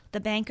 Right. The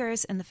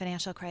bankers in the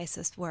financial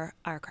crisis were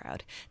our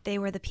crowd. They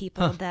were the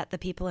people that the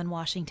people in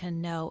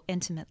Washington know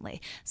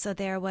intimately. So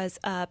there was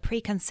a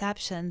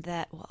preconception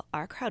that, well,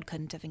 our crowd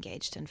couldn't have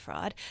engaged in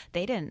fraud.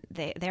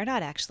 They're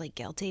not actually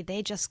guilty.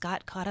 They just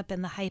got caught up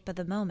in the hype of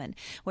the moment.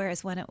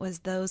 Whereas when it was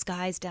those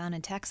guys down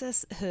in Texas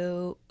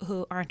who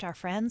aren't our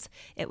friends,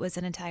 it was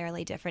an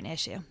entirely different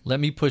issue. Let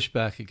me push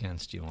back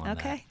against you on that.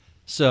 Okay.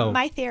 So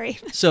my theory.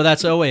 So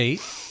that's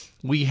 2008.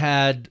 We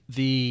had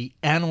the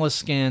analyst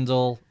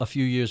scandal a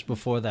few years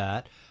before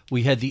that.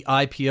 We had the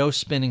IPO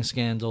spinning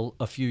scandal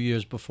a few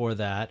years before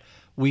that.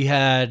 We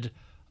had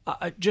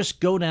just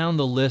go down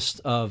the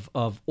list of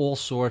all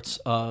sorts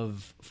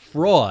of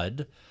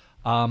fraud.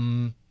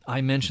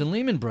 I mentioned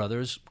Lehman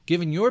Brothers.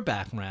 Given your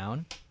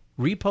background,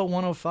 Repo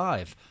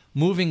 105,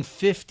 moving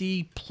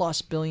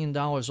 $50+ billion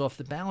off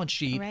the balance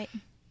sheet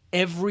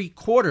every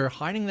quarter,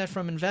 hiding that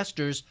from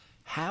investors.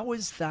 How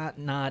is that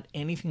not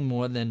anything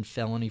more than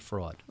felony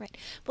fraud? Right.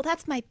 Well,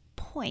 that's my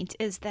point,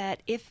 is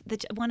that if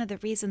one of the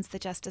reasons the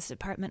Justice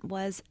Department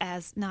was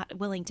as not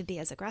willing to be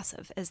as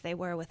aggressive as they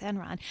were with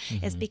Enron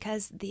is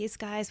because these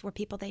guys were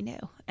people they knew.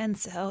 And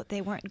so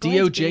they weren't going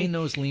to be... DOJ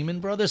knows Lehman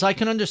Brothers? I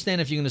can understand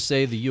if you're going to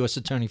say the U.S.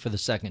 Attorney for the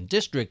Second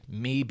District,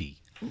 maybe.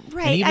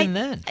 Right. And even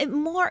then.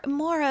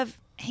 More of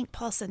Hank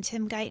Paulson,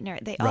 Tim Geithner,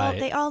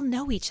 they all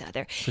know each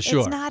other. For sure.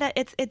 It's not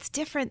it's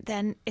different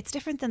than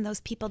those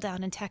people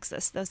down in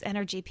Texas, those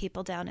energy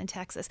people down in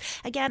Texas.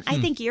 Again, I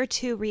think your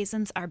two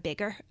reasons are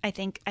bigger. I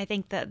think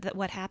that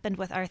what happened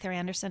with Arthur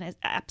Andersen is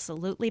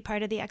absolutely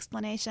part of the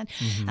explanation.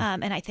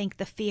 And I think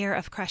the fear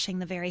of crushing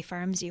the very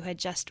firms you had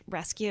just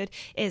rescued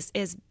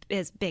is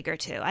bigger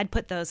too. I'd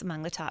put those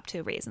among the top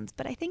two reasons.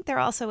 But I think there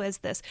also is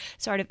this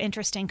sort of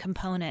interesting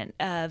component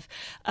of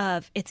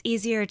it's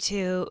easier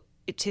to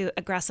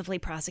aggressively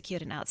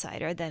prosecute an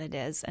outsider than it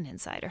is an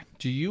insider.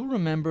 Do you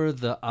remember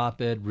the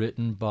op-ed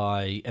written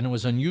by, and it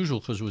was unusual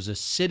because it was a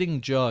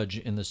sitting judge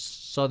in the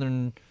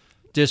Southern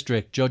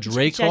District, Judge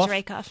Rakoff? Judge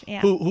Rakoff,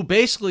 yeah. Who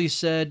basically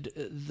said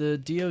the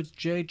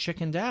DOJ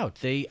chickened out.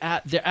 There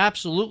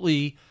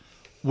absolutely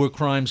were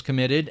crimes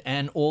committed,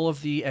 and all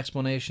of the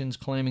explanations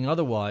claiming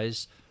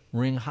otherwise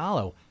ring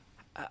hollow.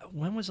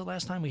 When was the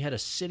last time we had a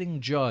sitting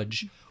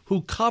judge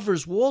who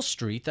covers Wall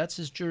Street, that's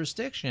his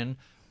jurisdiction,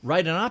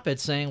 write an op-ed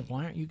saying,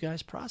 why aren't you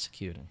guys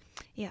prosecuting?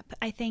 Yeah, but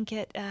I think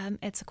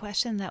it's a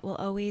question that will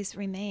always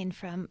remain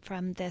from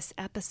this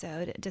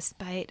episode,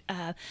 despite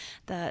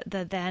the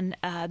then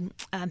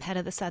head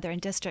of the Southern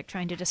District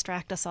trying to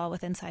distract us all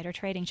with insider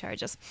trading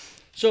charges.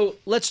 So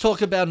let's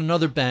talk about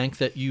another bank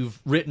that you've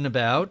written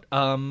about.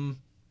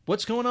 What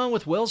What's going on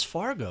with Wells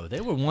Fargo?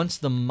 They were once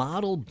the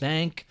model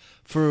bank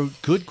for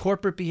good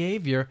corporate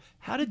behavior.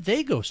 How did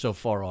they go so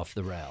far off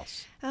the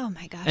rails? Oh,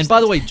 my gosh. And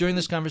by the way, during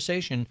this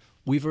conversation,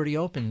 we've already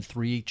opened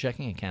 3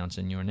 checking accounts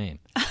in your name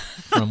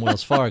from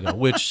Wells Fargo,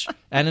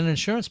 and an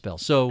insurance bill.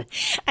 So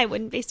I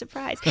wouldn't be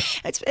surprised.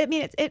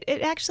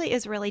 It actually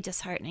is really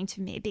disheartening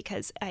to me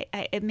because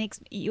it makes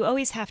you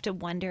always have to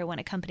wonder when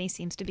a company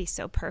seems to be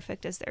so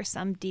perfect, is there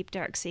some deep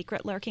dark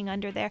secret lurking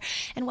under there?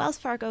 And Wells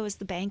Fargo is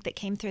the bank that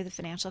came through the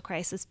financial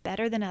crisis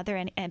better than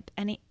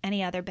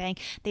any other bank.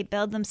 They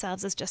billed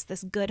themselves as just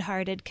this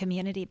good-hearted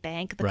community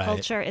bank. The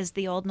culture is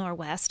the old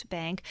Norwest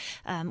Bank,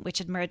 which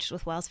had merged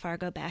with Wells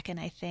Fargo back in,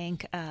 I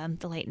think,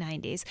 the late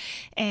 90s.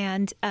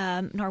 And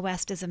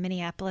Norwest is a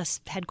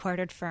Minneapolis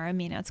headquartered firm.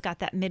 You know, it's got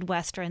that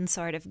Midwestern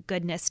sort of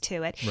goodness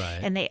to it. Right.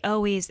 And they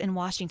always, in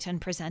Washington,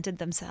 presented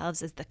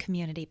themselves as the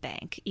community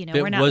bank. You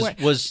know,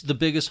 was the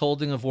biggest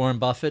holding of Warren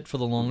Buffett for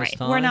the longest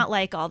time. We're not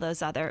like all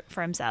those other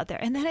firms out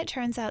there. And then it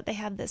turns out they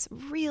have this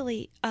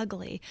really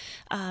ugly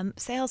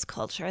sales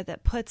culture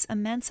that puts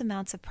immense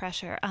amounts of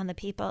pressure on the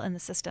people in the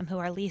system who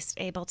are least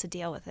able to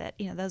deal with it.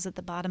 You know, those at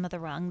the bottom of the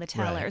rung, the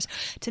tellers,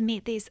 to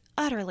meet these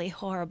utterly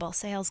horrible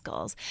sales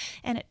goals.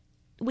 And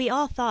we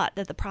all thought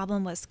that the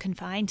problem was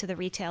confined to the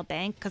retail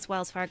bank because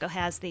Wells Fargo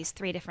has these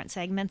 3 different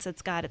segments.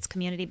 It's got its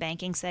community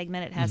banking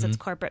segment, it has its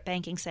corporate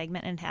banking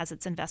segment, and it has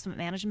its investment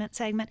management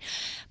segment.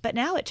 But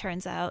now it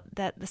turns out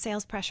that the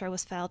sales pressure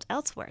was felt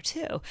elsewhere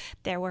too.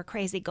 There were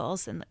crazy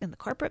goals in the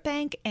corporate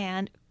bank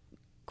and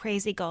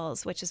crazy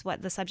goals, which is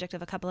what the subject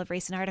of a couple of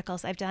recent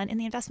articles I've done in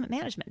the investment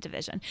management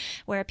division,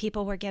 where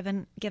people were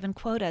given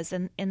quotas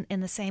in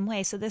the same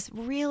way. So this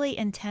really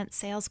intense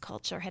sales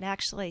culture had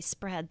actually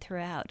spread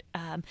throughout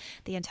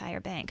the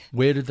entire bank.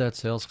 Where did that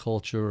sales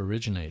culture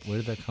originate? Where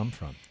did that come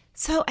from?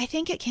 So I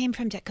think it came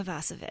from Dick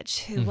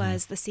Kovacevic, who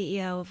was the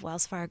CEO of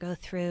Wells Fargo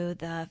through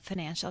the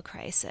financial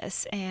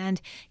crisis. And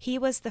he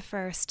was the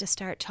first to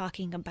start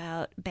talking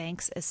about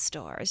banks as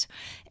stores,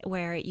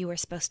 where you were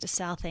supposed to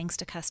sell things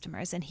to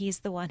customers. And he's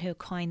the one who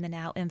coined the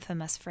now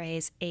infamous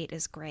phrase, 8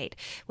 is great,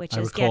 which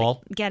is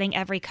getting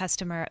every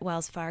customer at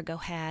Wells Fargo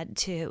had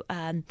to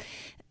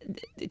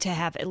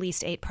have at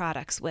least 8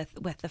 products with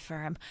the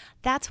firm.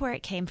 That's where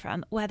it came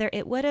from. Whether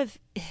it would have,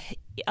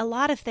 a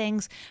lot of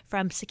things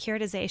from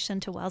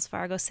securitization to Wells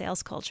Fargo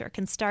sales culture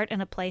can start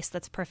in a place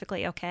that's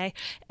perfectly okay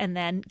and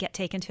then get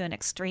taken to an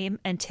extreme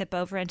and tip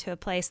over into a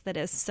place that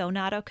is so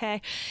not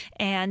okay.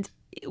 And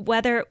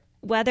whether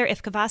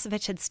if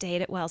Kovacevic had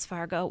stayed at Wells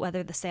Fargo,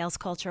 whether the sales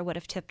culture would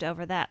have tipped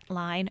over that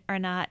line or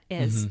not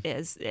is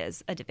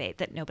a debate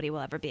that nobody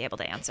will ever be able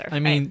to answer. I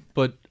mean,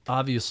 but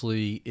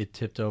obviously it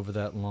tipped over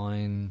that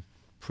line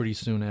pretty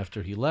soon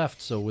after he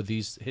left. So with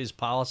his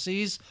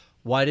policies,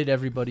 why did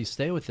everybody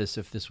stay with this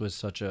if this was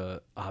such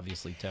a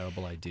obviously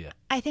terrible idea?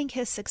 I think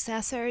his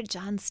successor,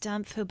 John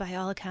Stumpf, who by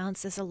all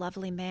accounts is a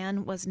lovely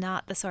man, was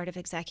not the sort of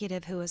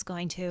executive who was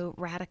going to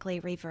radically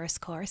reverse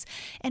course.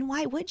 And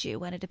why would you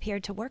when it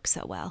appeared to work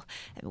so well?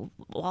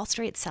 Wall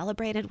Street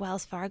celebrated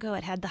Wells Fargo.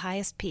 It had the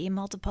highest PE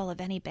multiple of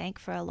any bank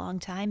for a long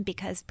time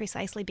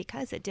precisely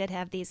because it did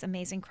have these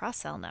amazing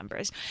cross-sell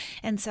numbers.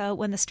 And so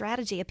when the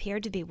strategy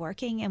appeared to be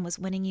working and was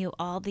winning you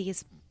all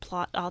this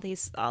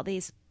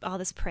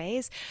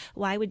praise,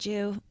 why would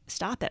you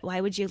stop it? Why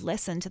would you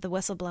listen to the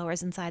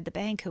whistleblowers inside the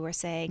bank who were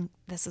saying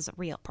this is a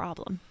real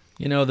problem?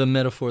 You know, the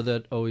metaphor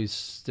that always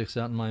sticks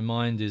out in my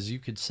mind is you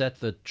could set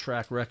the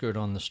track record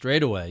on the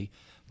straightaway,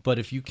 but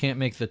if you can't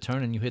make the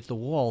turn and you hit the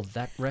wall,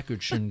 that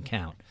record shouldn't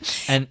count.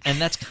 And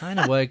that's kind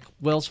of like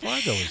Wells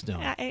Fargo is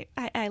doing.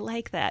 I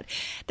like that.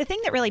 The thing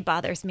that really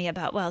bothers me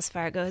about Wells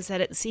Fargo is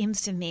that it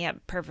seems to me a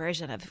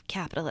perversion of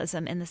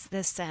capitalism in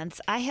this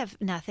sense. I have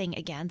nothing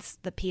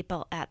against the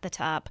people at the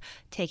top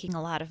taking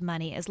a lot of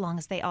money as long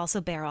as they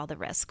also bear all the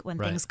risk when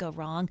things go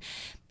wrong.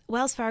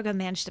 Wells Fargo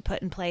managed to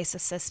put in place a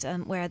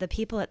system where the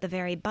people at the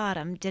very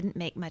bottom didn't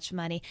make much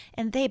money,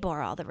 and they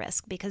bore all the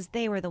risk because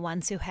they were the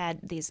ones who had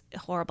these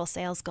horrible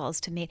sales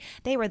goals to meet.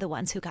 They were the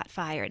ones who got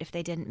fired if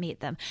they didn't meet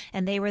them,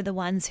 and they were the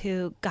ones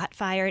who got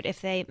fired if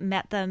they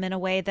met them in a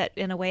way that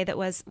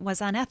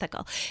was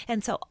unethical.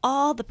 And so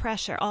all the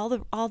pressure,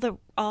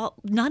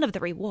 none of the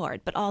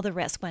reward, but all the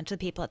risk went to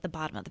the people at the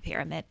bottom of the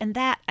pyramid, and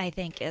that I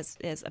think is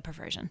a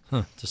perversion,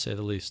 to say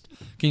the least.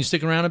 Can you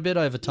stick around a bit?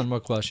 I have a ton more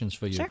questions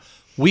for you. Sure.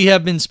 We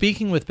have been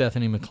speaking with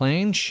Bethany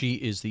McLean. She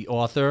is the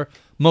author,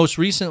 most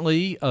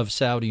recently, of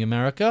Saudi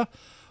America.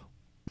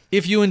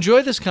 If you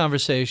enjoy this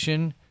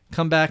conversation,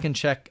 come back and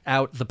check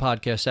out the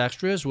podcast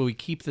extras where we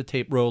keep the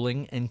tape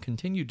rolling and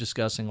continue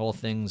discussing all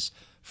things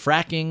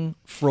fracking,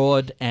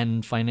 fraud,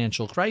 and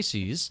financial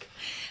crises.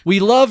 We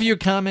love your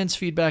comments,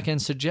 feedback,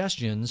 and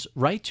suggestions.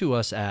 Write to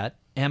us at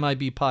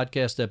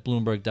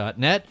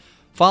mibpodcast@bloomberg.net.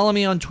 Follow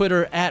me on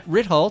Twitter at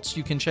Ritholtz.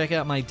 You can check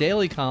out my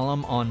daily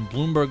column on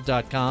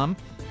Bloomberg.com.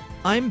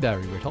 I'm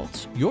Barry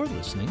Ritholtz. You're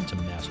listening to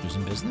Masters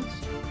in Business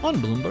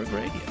on Bloomberg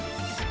Radio.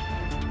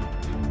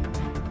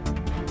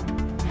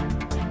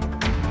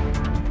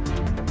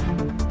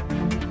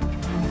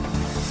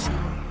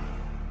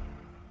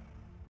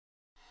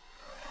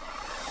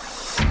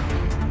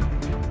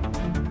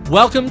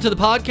 Welcome to the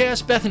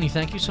podcast. Bethany,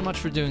 thank you so much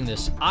for doing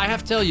this. I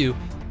have to tell you,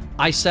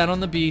 I sat on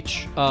the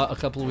beach a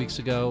couple of weeks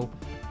ago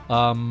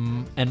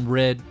and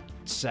read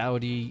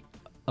Saudi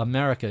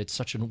America. It's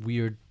such a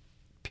weird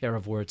pair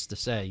of words to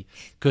say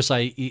because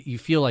you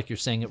feel like you're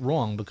saying it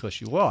wrong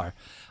because you are.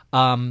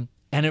 And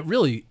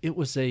it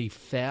was a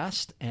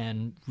fast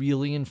and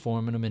really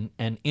informative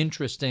and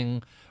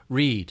interesting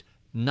read.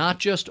 Not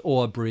just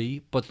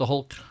Aubrey, but the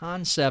whole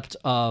concept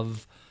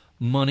of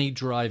money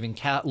driving,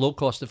 low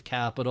cost of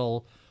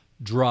capital,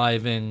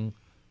 driving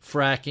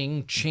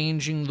fracking,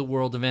 changing the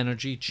world of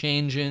energy,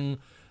 changing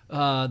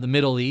the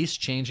Middle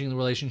East, changing the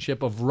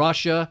relationship of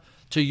Russia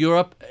to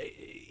Europe.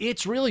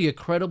 It's really a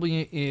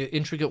incredibly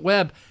intricate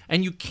web,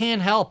 and you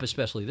can't help,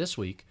 especially this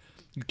week,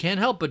 you can't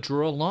help but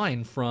draw a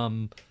line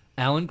from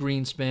Alan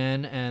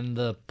Greenspan and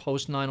the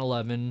post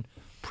 9/11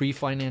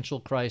 pre-financial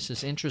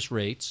crisis interest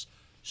rates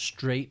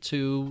straight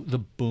to the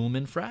boom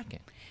in fracking.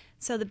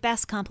 So the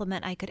best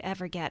compliment I could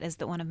ever get is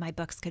that one of my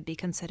books could be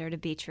considered a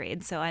beach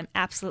read. So I'm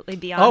absolutely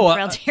beyond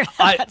thrilled to hear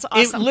that. That's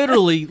awesome.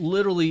 It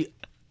literally,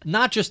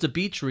 not just a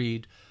beach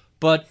read,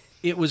 but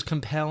it was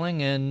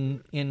compelling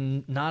and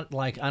in not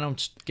like I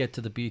don't get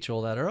to the beach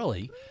all that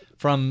early.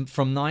 From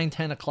 9,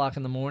 10 o'clock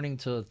in the morning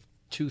to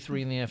 2,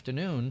 3 in the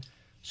afternoon,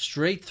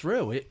 straight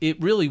through. It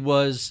really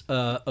was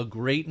a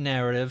great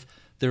narrative.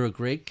 There are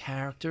great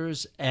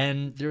characters,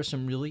 and there are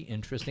some really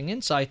interesting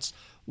insights.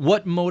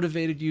 What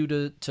motivated you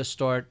to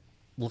start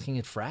looking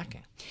at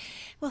fracking?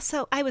 Well,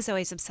 so I was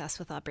always obsessed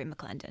with Aubrey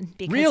McClendon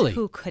because really?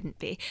 Who couldn't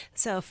be?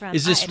 So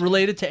is this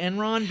related to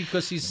Enron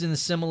because he's in a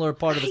similar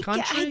part of the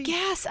country? I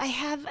guess I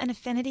have an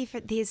affinity for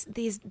these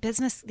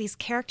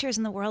characters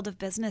in the world of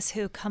business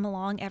who come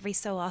along every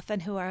so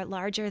often, who are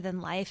larger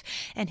than life,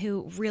 and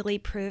who really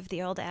prove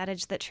the old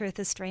adage that truth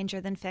is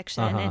stranger than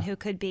fiction, and who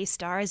could be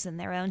stars in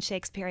their own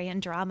Shakespearean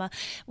drama.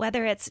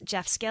 Whether it's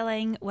Jeff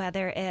Skilling,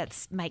 whether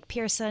it's Mike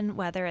Pearson,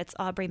 whether it's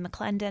Aubrey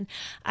McClendon,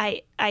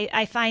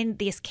 I find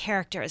these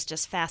characters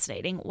just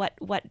fascinating.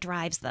 What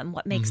drives them,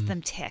 what makes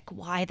them tick,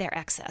 why their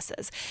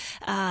excesses.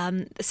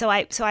 So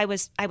I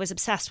was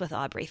obsessed with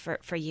Aubrey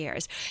for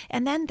years.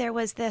 And then there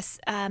was this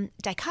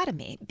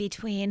dichotomy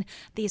between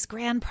these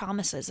grand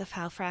promises of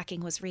how fracking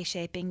was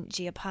reshaping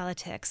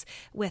geopolitics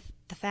with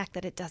the fact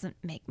that it doesn't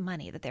make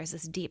money, that there's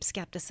this deep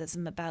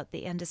skepticism about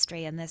the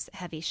industry and this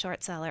heavy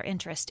short seller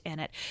interest in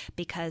it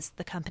because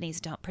the companies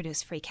don't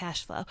produce free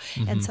cash flow.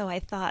 And so I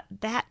thought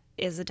that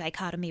is a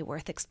dichotomy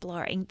worth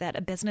exploring, that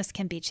a business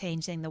can be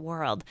changing the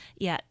world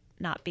yet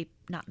not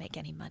make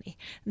any money.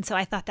 And so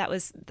I thought that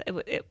was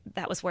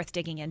worth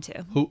digging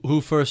into.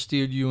 Who first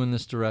steered you in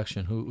this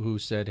direction? Who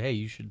said, hey,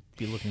 you should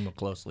be looking more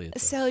closely at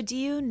this? So do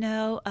you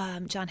know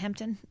John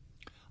Hempton?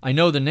 I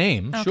know the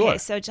name, okay, sure. Okay,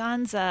 so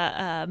John's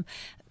a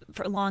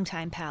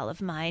longtime pal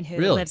of mine who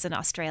really? lives in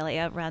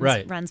Australia,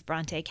 runs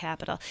Bronte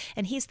Capital,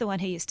 and he's the one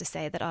who used to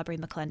say that Aubrey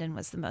McClendon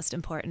was the most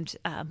important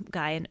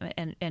guy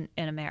in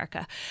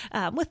America,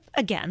 with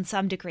again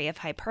some degree of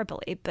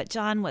hyperbole. But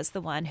John was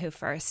the one who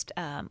first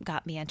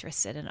got me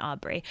interested in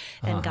Aubrey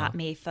and got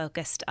me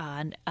focused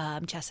on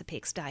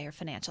Chesapeake's dire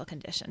financial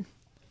condition.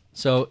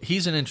 So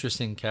he's an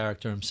interesting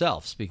character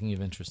himself. Speaking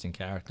of interesting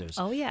characters,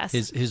 oh yes,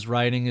 his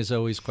writing is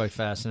always quite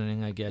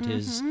fascinating. I get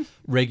his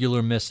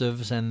regular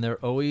missives, and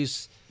they're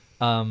always.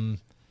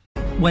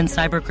 When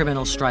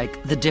cybercriminals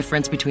strike, the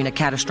difference between a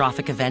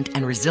catastrophic event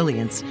and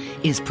resilience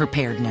is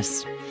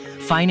preparedness.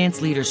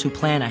 Finance leaders who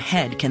plan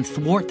ahead can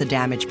thwart the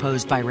damage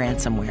posed by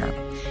ransomware.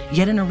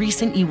 Yet in a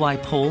recent EY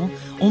poll,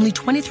 only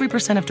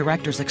 23% of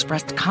directors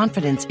expressed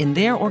confidence in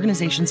their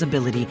organization's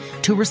ability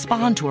to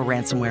respond to a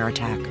ransomware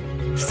attack.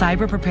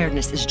 Cyber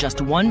preparedness is just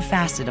one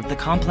facet of the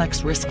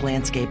complex risk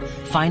landscape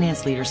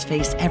finance leaders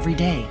face every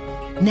day.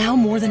 Now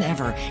more than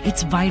ever,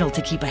 it's vital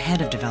to keep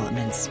ahead of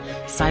developments.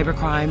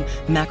 Cybercrime,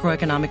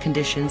 macroeconomic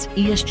conditions,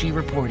 ESG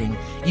reporting.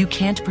 You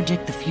can't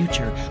predict the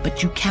future,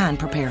 but you can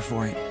prepare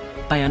for it.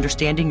 By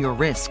understanding your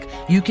risk,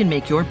 you can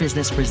make your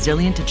business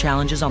resilient to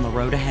challenges on the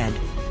road ahead.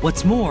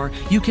 What's more,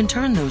 you can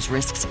turn those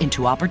risks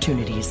into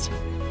opportunities.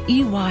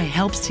 EY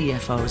helps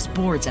CFOs,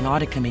 boards, and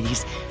audit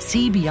committees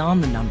see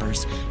beyond the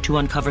numbers to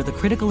uncover the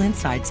critical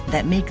insights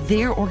that make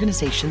their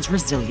organizations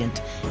resilient,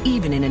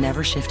 even in an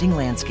ever-shifting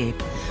landscape.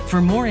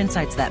 For more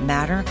insights that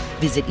matter,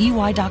 visit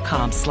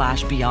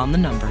ey.com/beyond the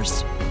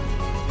numbers.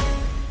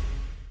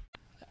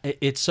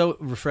 It's so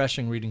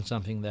refreshing reading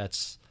something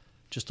that's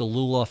just a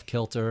little off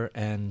kilter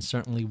and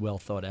certainly well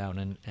thought out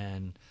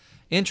and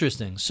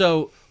interesting.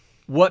 So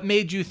what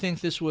made you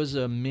think this was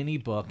a mini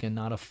book and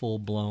not a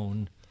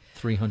full-blown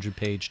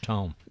 300-page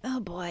tome? Oh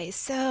boy.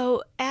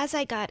 So as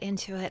I got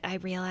into it, I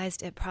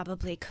realized it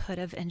probably could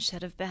have and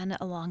should have been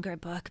a longer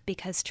book,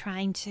 because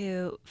trying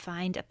to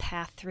find a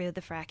path through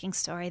the fracking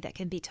story that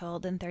can be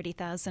told in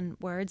 30,000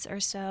 words or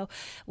so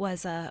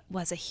was a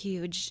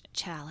huge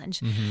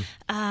challenge.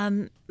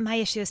 My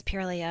issue is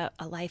purely a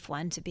life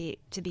one, to be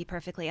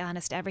perfectly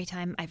honest. Every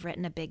time I've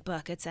written a big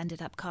book, it's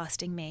ended up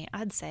costing me,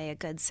 I'd say, a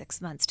good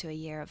 6 months to a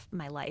year of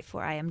my life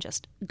where I am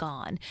just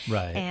gone.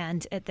 Right.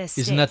 And at this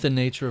Isn't that the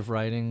nature of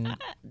writing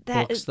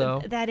writing books,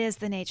 though? That is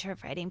the nature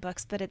of writing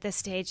books. But at this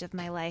stage of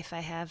my life,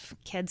 I have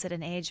kids at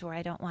an age where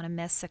I don't want to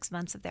miss 6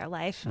 months of their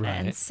life, Right.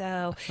 and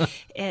so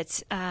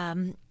it's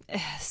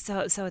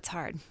so it's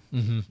hard.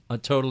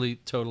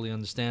 Totally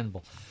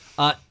understandable.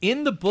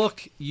 In the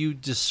book, you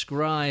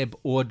describe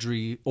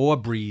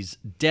Aubrey's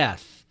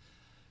death.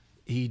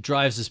 He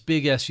drives this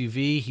big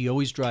SUV. He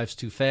always drives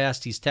too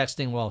fast. He's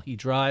texting while he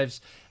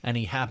drives, and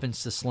he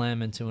happens to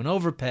slam into an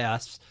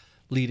overpass,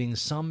 leading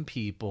some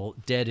people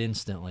dead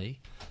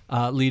instantly,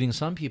 leading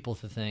some people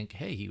to think,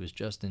 hey, he was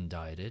just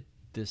indicted.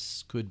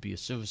 This could be a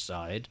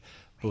suicide,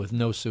 but with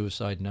no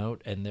suicide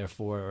note, and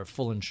therefore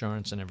full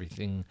insurance and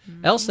everything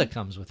else that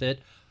comes with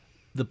it.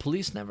 The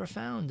police never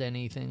found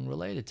anything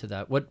related to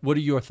that. What are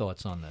your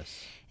thoughts on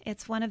this?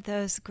 It's one of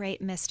those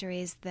great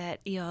mysteries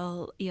that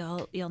you'll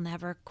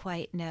never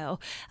quite know,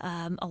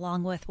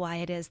 along with why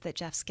it is that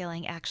Jeff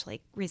Skilling actually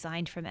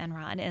resigned from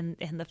Enron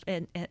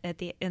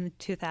in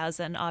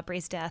 2000.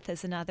 Aubrey's death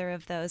is another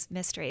of those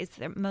mysteries.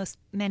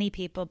 Many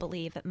people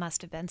believe it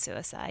must have been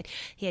suicide.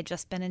 He had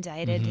just been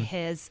indicted.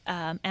 His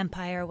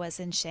empire was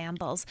in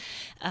shambles.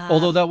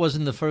 Although that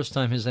wasn't the first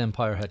time his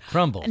empire had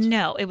crumbled.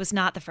 No, it was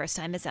not the first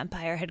time his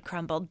empire had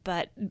crumbled,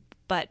 but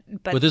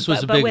this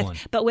was a big one.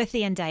 But with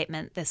the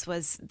indictment, this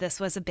was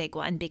a big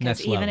one, because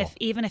Next level.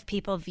 even if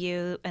people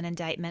view an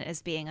indictment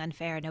as being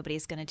unfair,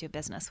 nobody's going to do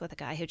business with a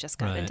guy who just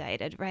got Right.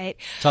 indicted, right?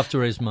 Tough to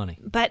raise money.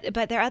 But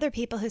there are other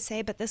people who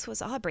say, but this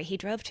was Aubrey. He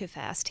drove too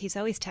fast. He's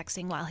always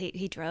texting while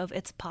he drove.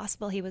 It's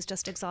possible he was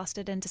just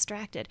exhausted and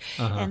distracted.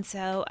 And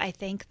so I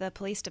think the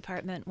police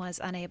department was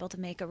unable to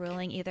make a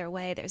ruling either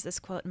way. There's this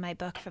quote in my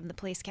book from the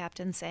police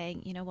captain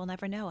saying, we'll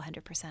never know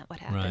 100% what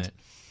happened.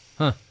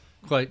 Right.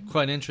 Huh.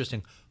 Quite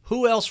interesting.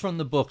 Who else from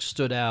the book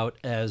stood out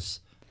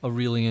as a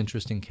really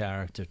interesting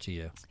character to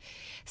you?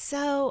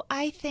 So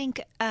I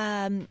think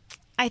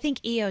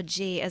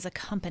EOG as a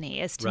company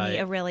is to me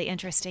a really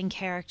interesting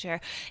character.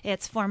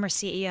 It's former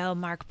CEO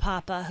Mark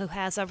Papa, who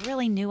has a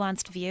really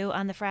nuanced view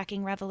on the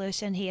fracking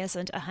revolution. He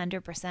isn't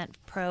 100%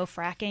 pro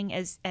fracking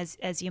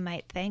as you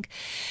might think.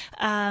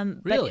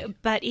 Really?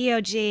 But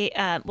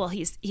EOG, well,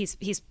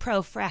 he's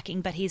pro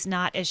fracking, but he's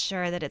not as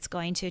sure that it's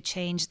going to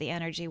change the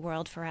energy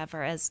world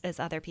forever as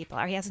other people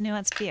are. He has a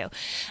nuanced view,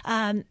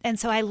 and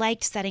so I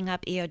liked setting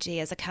up EOG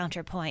as a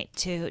counterpoint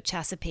to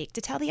Chesapeake to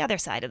tell the other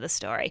side of the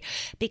story,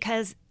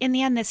 because in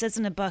the end, this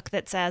isn't a book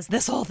that says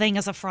this whole thing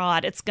is a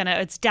fraud.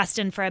 It's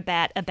destined for a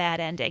bad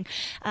ending.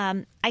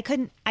 I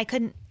couldn't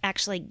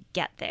actually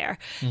get there,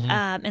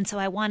 and so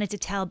I wanted to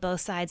tell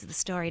both sides of the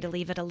story to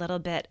leave it a little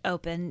bit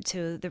open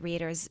to the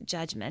reader's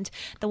judgment.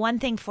 The one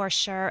thing for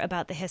sure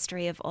about the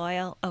history of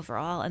oil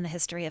overall and the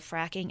history of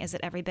fracking is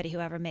that everybody who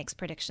ever makes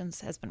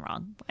predictions has been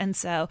wrong, and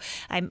so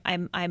I'm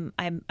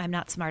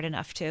not smart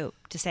enough to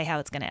say how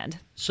it's going to end.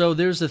 So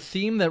there's a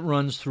theme that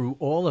runs through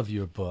all of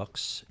your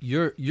books.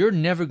 You're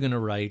never going to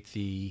write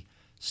the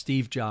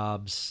Steve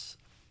Jobs,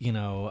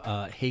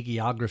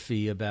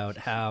 hagiography about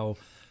how,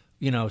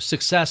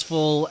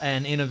 successful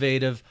and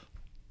innovative.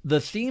 The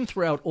theme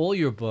throughout all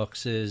your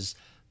books is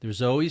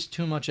there's always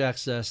too much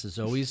excess. There's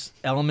always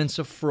elements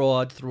of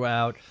fraud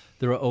throughout.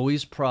 There are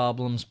always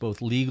problems,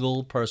 both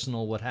legal,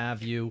 personal, what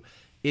have you.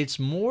 It's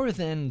more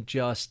than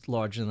just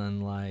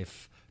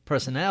larger-than-life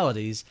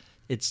personalities.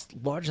 It's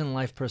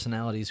larger-than-life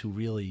personalities who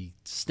really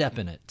step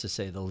in it, to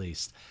say the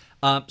least.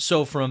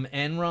 So from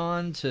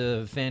Enron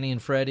to Fannie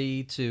and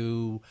Freddie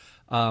to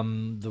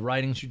the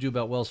writings you do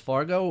about Wells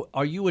Fargo,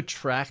 are you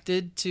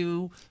attracted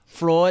to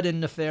fraud and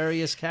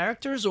nefarious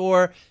characters,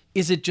 or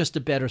is it just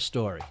a better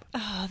story?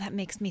 Oh, that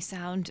makes me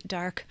sound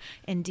dark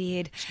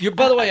indeed.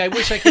 By the way, I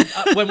wish I could,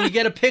 when we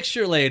get a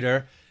picture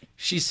later,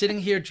 she's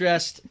sitting here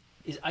dressed...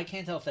 I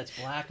can't tell if that's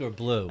black or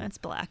blue. That's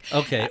black.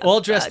 Okay,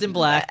 all dressed in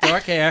black,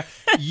 dark hair.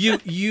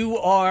 You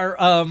are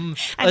I'm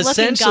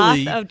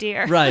essentially looking goth. Oh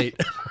dear. Right.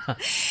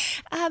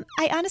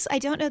 I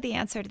don't know the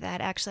answer to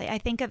that. Actually, I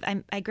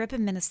grew up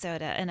in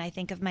Minnesota, and I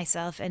think of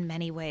myself in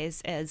many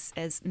ways as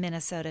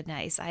Minnesota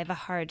nice. I have a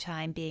hard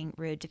time being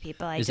rude to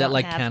people. Is that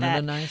like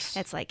Canada nice?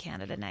 It's like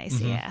Canada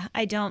nice. Yeah.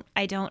 I don't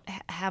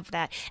have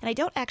that, and I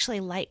don't actually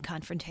like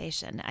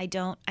confrontation. I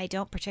don't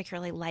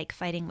particularly like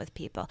fighting with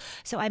people.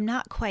 So I'm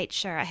not quite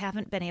sure. I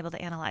haven't been able to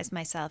analyze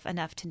myself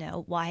enough to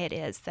know why it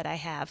is that I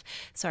have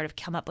sort of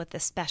come up with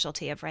this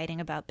specialty of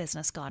writing about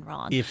business gone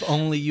wrong. If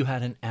only you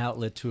had an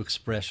outlet to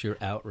express your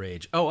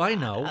outrage. Oh, I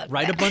know.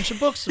 Write a bunch of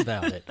books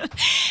about it.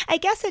 I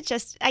guess it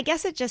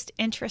just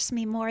interests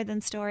me more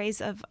than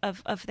stories of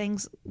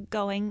things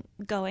going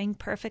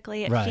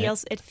perfectly.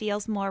 It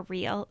feels more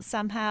real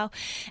somehow.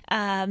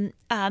 And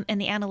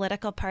the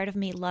analytical part of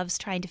me loves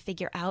trying to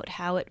figure out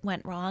how it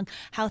went wrong.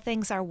 How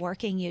things are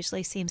working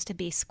usually seems to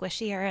be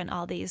squishier, and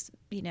all these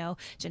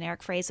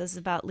generic phrases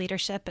about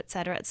leadership, et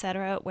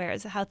cetera,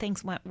 whereas how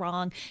things went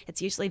wrong,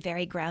 it's usually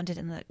very grounded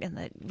in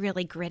the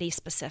really gritty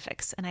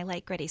specifics, and I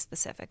like gritty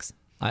specifics.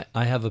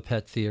 I have a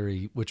pet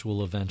theory which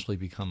will eventually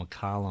become a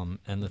column,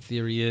 and the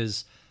theory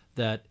is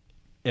that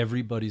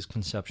everybody's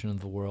conception of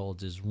the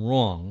world is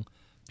wrong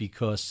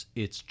because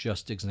it's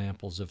just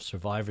examples of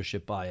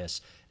survivorship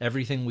bias.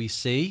 Everything we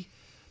see,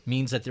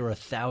 means that there are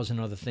 1,000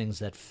 other things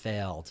that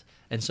failed.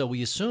 And so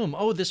we assume,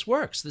 oh, this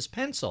works, this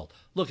pencil.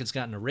 Look, it's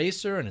got an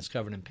eraser and it's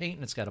covered in paint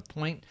and it's got a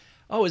point.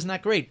 Oh, isn't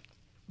that great?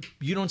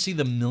 You don't see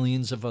the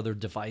millions of other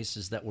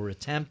devices that were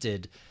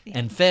attempted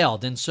and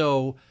failed. And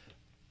so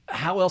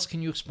how else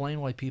can you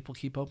explain why people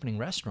keep opening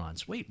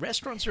restaurants? Wait,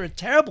 restaurants are a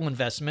terrible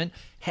investment.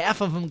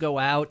 Half of them go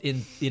out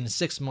in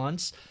 6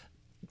 months.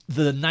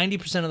 The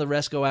 90% of the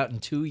rest go out in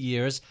 2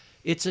 years.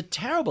 It's a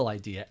terrible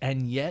idea.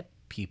 And yet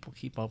people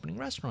keep opening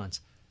restaurants.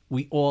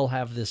 We all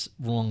have this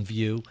wrong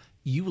view.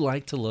 You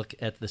like to look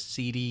at the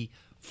seedy,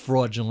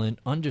 fraudulent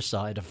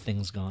underside of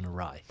things gone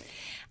awry.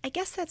 I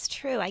guess that's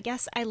true.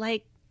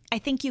 I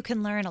think you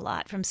can learn a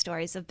lot from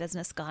stories of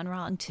business gone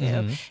wrong,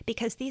 too,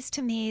 because these,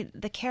 to me,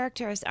 the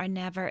characters are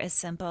never as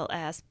simple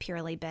as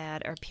purely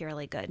bad or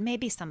purely good.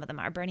 Maybe some of them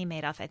are. Bernie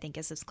Madoff, I think,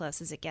 is as close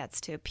as it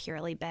gets to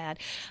purely bad.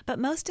 But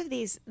most of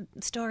these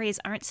stories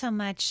aren't so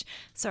much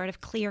sort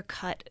of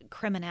clear-cut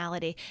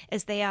criminality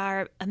as they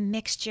are a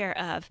mixture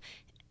of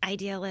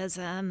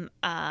idealism,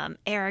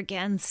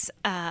 arrogance,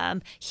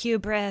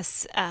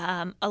 hubris,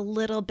 a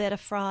little bit of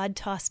fraud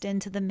tossed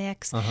into the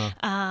mix,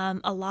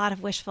 a lot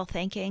of wishful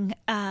thinking,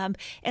 and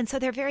so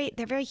they're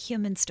very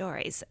human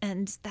stories,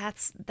 and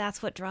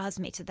that's what draws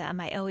me to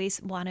them. I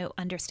always want to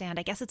understand.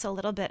 I guess it's a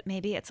little bit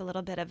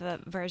of a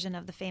version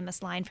of the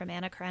famous line from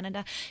Anna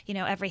Karenina. You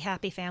know, every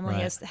happy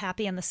family is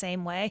happy in the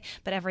same way,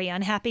 but every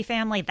unhappy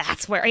family,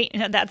 that's where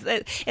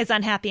is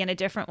unhappy in a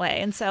different way.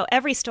 And so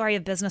every story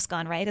of business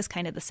gone right is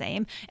kind of the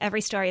same.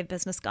 Every story of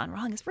business gone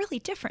wrong is really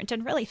different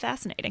and really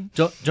fascinating.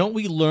 Don't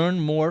we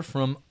learn more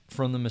from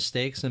the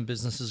mistakes and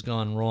businesses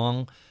gone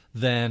wrong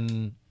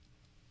than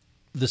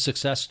the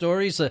success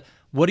stories?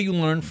 What do you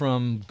learn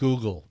from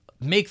Google?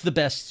 Make the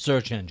best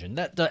search engine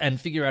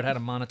and figure out how to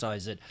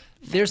monetize it.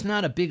 There's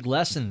not a big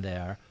lesson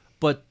there.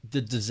 But the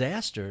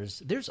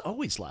disasters, there's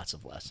always lots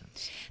of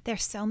lessons.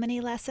 There's so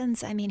many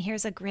lessons. I mean,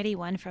 here's a gritty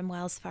one from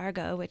Wells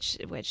Fargo, which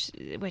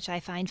I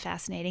find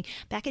fascinating.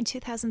 Back in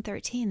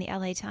 2013, the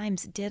LA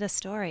Times did a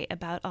story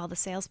about all the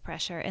sales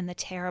pressure and the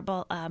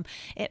terrible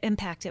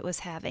impact it was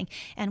having.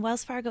 And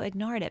Wells Fargo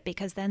ignored it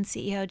because then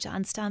CEO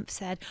John Stumpf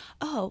said,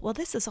 oh, well,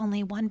 this is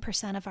only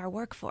 1% of our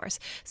workforce.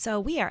 So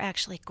we are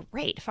actually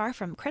great. Far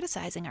from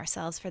criticizing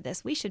ourselves for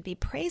this, we should be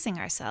praising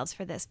ourselves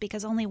for this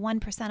because only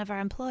 1% of our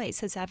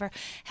employees has ever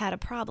had a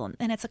problem.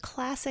 And it's a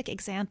classic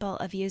example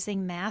of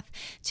using math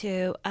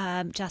to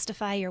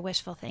justify your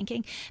wishful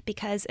thinking,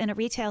 because in a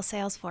retail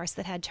sales force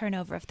that had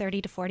turnover of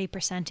 30 to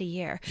 40% a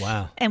year,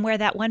 and where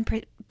that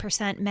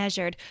 1%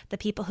 measured the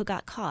people who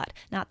got caught,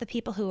 not the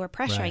people who were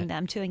pressuring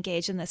them to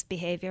engage in this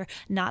behavior,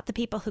 not the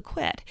people who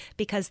quit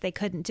because they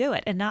couldn't do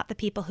it, and not the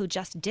people who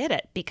just did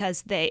it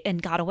because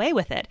and got away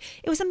with it.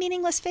 It was a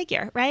meaningless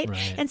figure, right?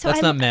 And so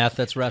that's not math,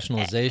 that's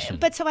rationalization.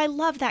 But so I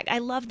love that. I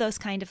love those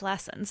kind of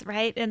lessons,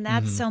 right? And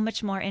that's so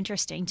much more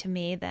interesting to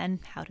me than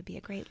how to be a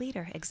great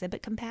leader.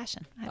 Exhibit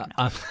compassion. I don't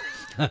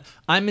know.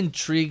 I'm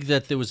intrigued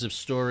that there was a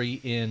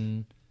story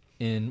in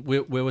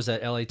where was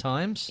that, LA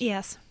Times?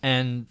 Yes.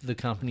 And the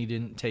company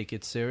didn't take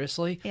it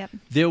seriously. Yep.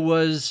 There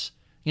was,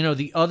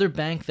 the other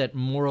bank that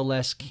more or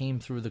less came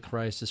through the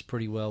crisis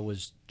pretty well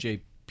was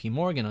JP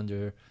Morgan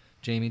under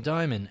Jamie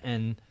Dimon,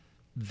 and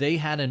they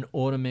had an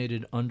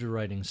automated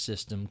underwriting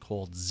system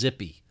called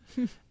Zippy.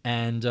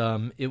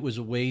 And it was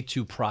a way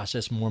to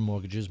process more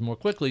mortgages more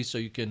quickly so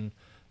you can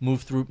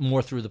move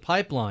through the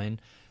pipeline.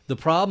 The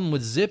problem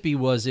with Zippy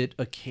was it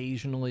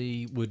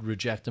occasionally would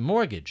reject a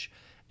mortgage.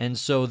 And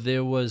so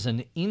there was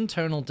an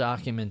internal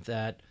document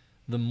that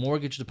the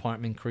mortgage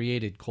department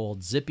created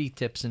called Zippy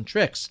Tips and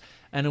Tricks.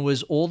 And it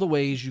was all the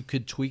ways you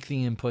could tweak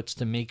the inputs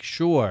to make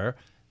sure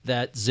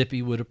that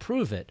Zippy would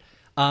approve it.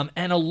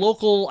 And a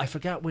local, I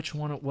forgot which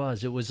one it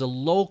was a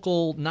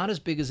local, not as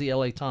big as the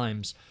LA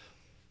Times,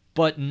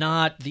 but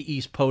not the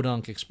East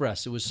Podunk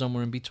Express. It was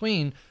somewhere in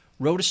between,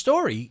 wrote a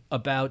story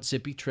about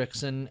Zippy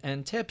tricks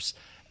and tips.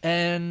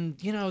 And,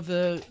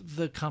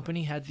 the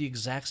company had the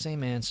exact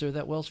same answer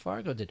that Wells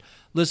Fargo did.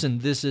 Listen,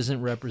 this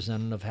isn't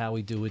representative of how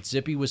we do it.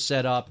 Zippy was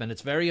set up, and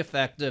it's very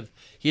effective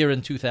here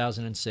in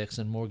 2006,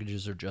 and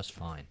mortgages are just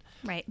fine.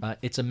 Right.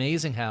 It's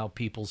amazing how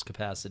people's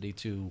capacity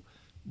to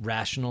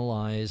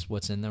rationalize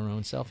what's in their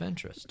own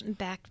self-interest.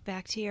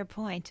 Back to your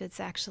point, it's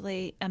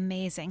actually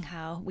amazing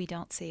how we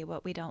don't see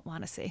what we don't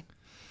want to see.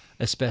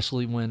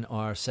 Especially when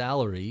our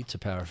salary, to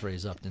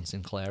paraphrase Upton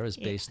Sinclair, is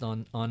based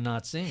on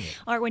not seeing it.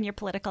 Or when your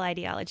political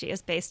ideology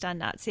is based on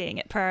not seeing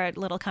it, per our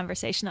little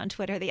conversation on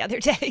Twitter the other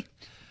day.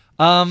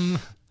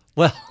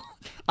 Well,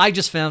 I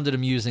just found it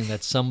amusing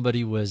that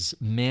somebody was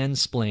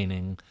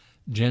mansplaining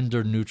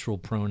gender-neutral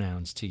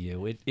pronouns to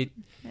you.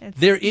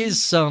 There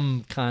is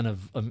some kind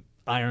of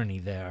irony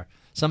there.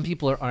 Some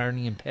people are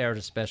irony impaired,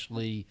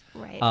 especially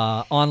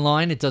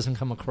online. It doesn't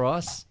come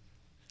across.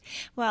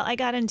 Well, I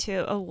got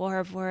into a war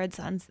of words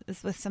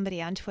with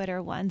somebody on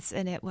Twitter once,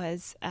 and it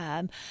was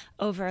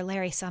over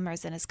Larry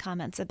Summers and his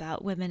comments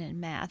about women in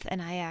math,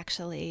 and I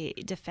actually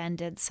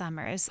defended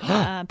Summers.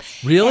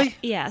 Really?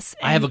 Yes.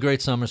 I have a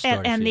great Summers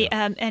story And for the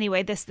you.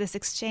 anyway, this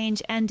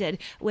exchange ended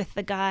with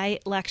the guy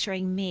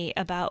lecturing me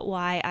about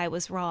why I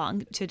was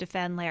wrong to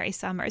defend Larry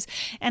Summers,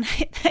 and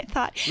I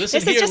thought,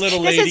 Listen here,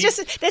 little lady.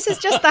 This is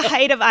just the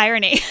height of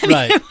irony.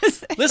 Right.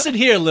 Listen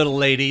here, little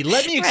lady.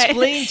 Let me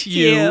explain to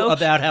you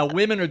about how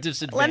women are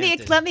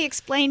disadvantaged. Let me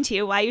explain to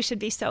you why you should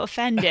be so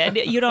offended.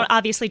 You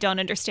obviously don't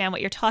understand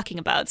what you're talking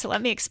about. So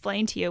let me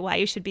explain to you why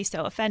you should be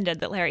so offended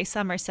that Larry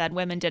Summers said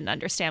women didn't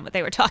understand what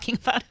they were talking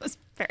about. It was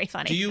very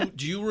funny.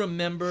 Do you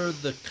remember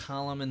the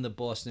column in the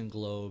Boston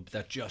Globe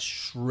that just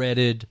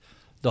shredded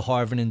the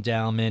Harvard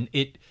endowment?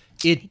 It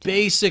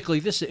basically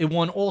it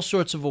won all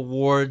sorts of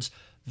awards.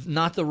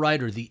 Not the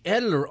writer, the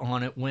editor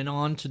on it went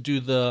on to do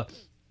the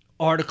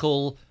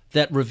article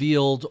that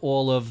revealed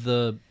all of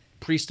the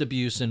priest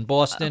abuse in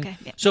Boston. Okay,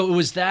 yeah. So it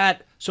was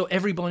that. So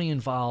everybody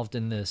involved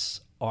in this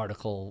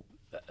article,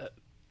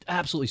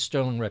 absolutely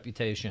sterling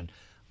reputation.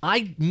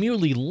 I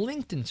merely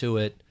linked into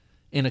it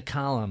in a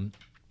column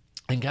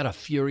and got a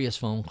furious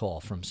phone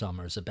call from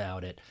Summers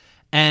about it.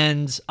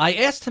 And I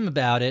asked him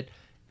about it,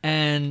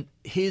 and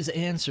his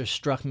answer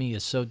struck me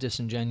as so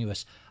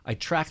disingenuous. I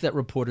tracked that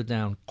reporter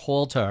down,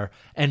 called her,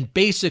 and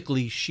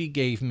basically she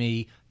gave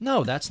me,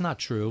 no, that's not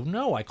true.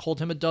 No, I called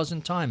him a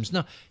dozen times.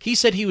 No, he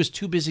said he was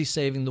too busy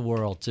saving the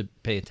world to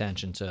pay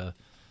attention to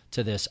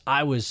this.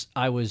 I was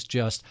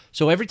just,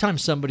 so every time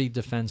somebody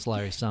defends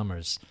Larry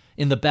Summers,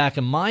 in the back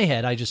of my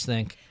head, I just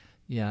think,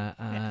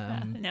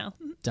 no.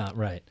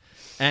 Right.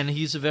 And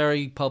he's a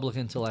very public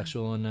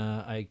intellectual, and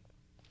I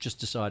just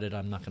decided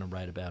I'm not going to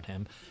write about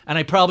him. And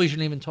I probably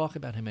shouldn't even talk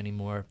about him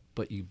anymore,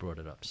 but you brought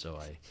it up, so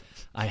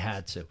I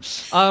had to.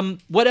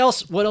 What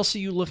else are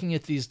you looking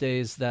at these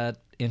days that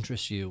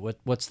interests you?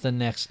 What's the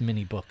next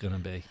mini book going to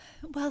be?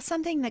 Well,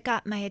 something that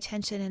got my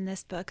attention in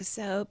this book,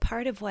 so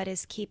part of what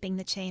is keeping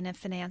the chain of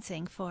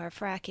financing for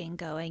fracking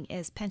going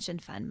is pension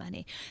fund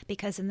money,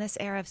 because in this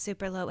era of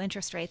super low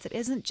interest rates, it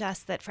isn't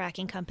just that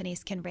fracking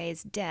companies can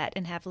raise debt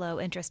and have low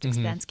interest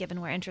expense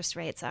given where interest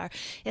rates are.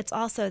 It's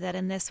also that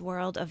in this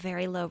world of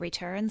very low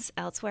returns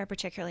elsewhere,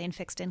 particularly in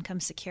fixed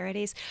income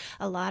securities,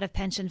 a lot of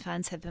pension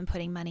funds have been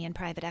putting money in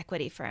private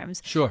equity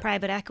firms. Sure.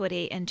 Private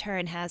equity, in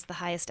turn, has the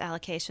highest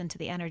allocation to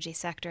the energy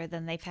sector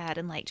than they've had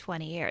in like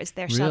 20 years.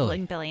 They're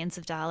shoveling billions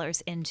of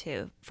dollars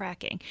into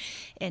fracking,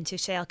 into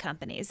shale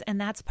companies,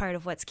 and that's part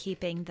of what's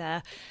keeping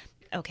the,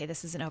 okay,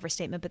 this is an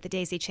overstatement, but the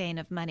daisy chain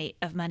of money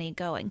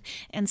going.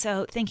 And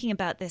so thinking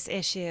about this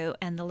issue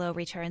and the low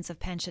returns of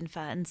pension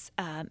funds,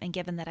 and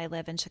given that I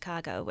live in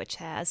Chicago, which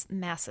has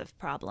massive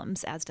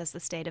problems, as does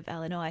the state of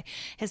Illinois,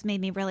 has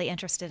made me really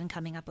interested in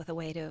coming up with a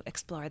way to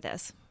explore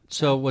this.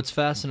 So what's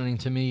fascinating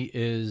to me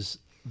is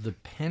the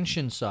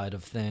pension side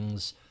of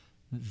things.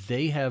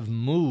 They have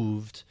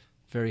moved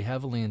very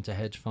heavily into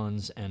hedge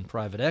funds and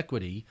private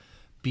equity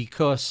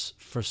because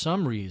for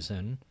some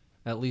reason,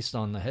 at least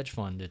on the hedge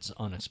fund, it's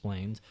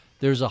unexplained,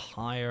 there's a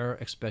higher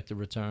expected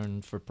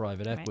return for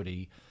private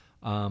equity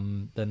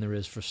than there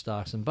is for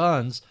stocks and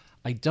bonds.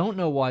 I don't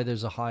know why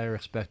there's a higher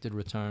expected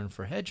return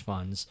for hedge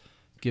funds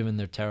given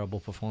their terrible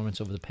performance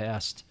over the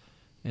past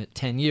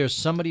 10 years.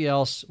 Somebody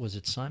else, was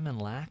it Simon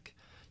Lack,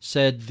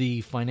 said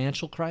the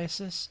financial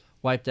crisis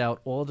wiped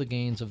out all the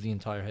gains of the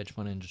entire hedge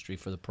fund industry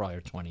for the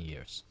prior 20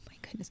 years.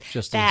 Goodness.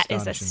 Just that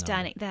is a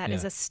stunning.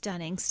 Is a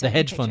stunning. The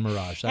hedge picture. fund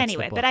mirage. That's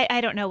anyway, the but I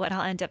don't know what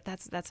I'll end up.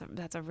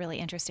 That's a really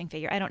interesting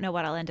figure. I don't know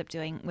what I'll end up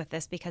doing with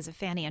this because if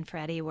Fannie and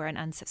Freddie were an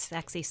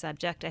unsexy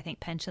subject, I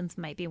think pensions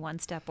might be one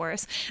step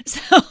worse.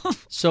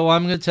 So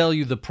I'm going to tell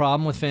you the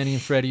problem with Fannie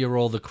and Freddie are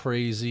all the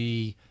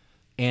crazy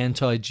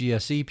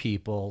anti-GSE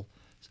people.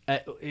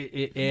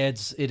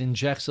 It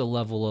injects a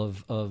level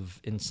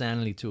of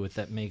insanity to it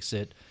that makes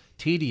it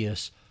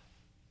tedious.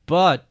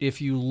 But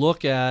if you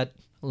look at,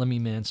 let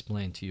me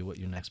mansplain to you what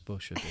your next book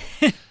should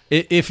be.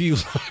 If you,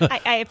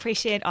 I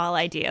appreciate all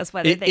ideas,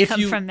 whether they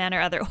come from men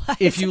or otherwise.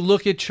 If you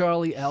look at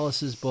Charlie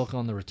Ellis's book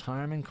on the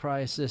retirement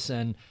crisis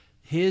and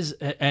his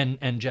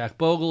and Jack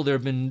Bogle, there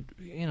have been,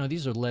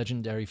 these are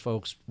legendary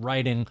folks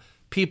writing.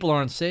 People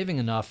aren't saving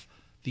enough.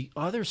 The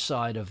other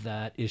side of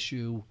that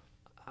issue,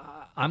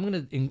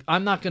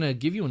 I'm not gonna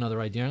give you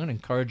another idea. I'm gonna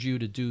encourage you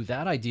to do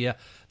that idea.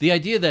 The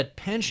idea that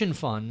pension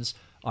funds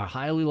are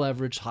highly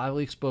leveraged,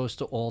 highly exposed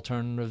to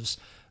alternatives,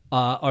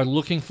 are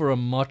looking for a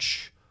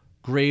much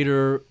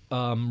greater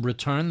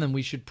return than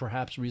we should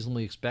perhaps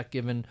reasonably expect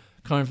given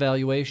current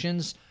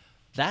valuations.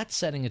 That's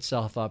setting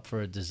itself up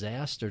for a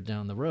disaster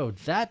down the road.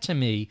 That, to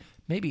me,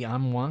 maybe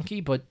I'm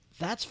wonky, but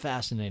that's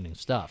fascinating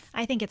stuff.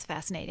 I think it's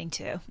fascinating,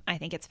 too.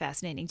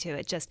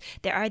 It just,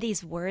 there are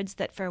these words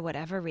that for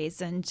whatever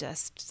reason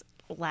just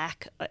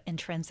lack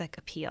intrinsic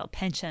appeal.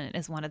 Pension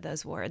is one of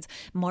those words.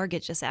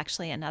 Mortgage is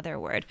actually another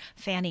word.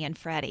 Fannie and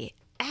Freddie.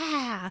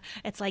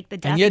 It's like the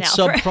death And yet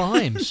knell.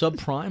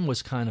 subprime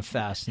was kind of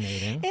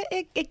fascinating.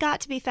 It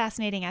got to be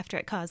fascinating after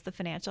it caused the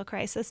financial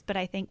crisis, but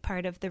I think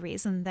part of the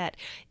reason that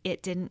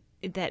it didn't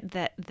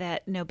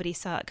that nobody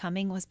saw it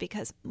coming was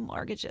because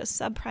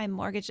subprime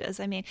mortgages.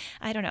 I mean,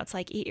 I don't know. It's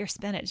like eat your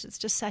spinach. It's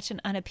just such an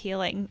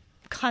unappealing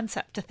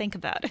concept to think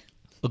about.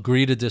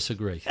 Agree to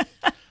disagree.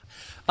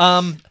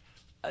 By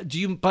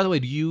the way,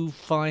 do you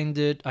find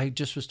it, I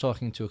just was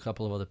talking to a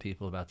couple of other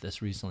people about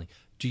this recently.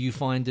 Do you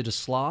find it a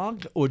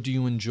slog, or do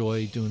you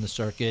enjoy doing the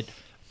circuit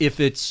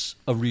if it's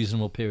a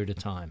reasonable period of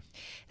time?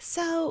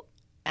 So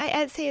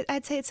I'd say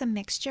it's a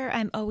mixture.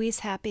 I'm always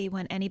happy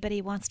when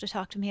anybody wants to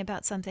talk to me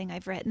about something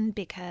I've written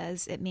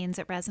because it means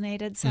it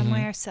resonated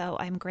somewhere. So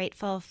I'm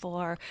grateful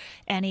for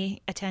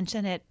any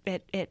attention it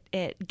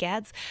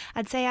gets.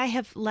 I'd say I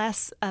have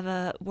less of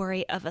a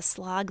worry of a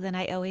slog than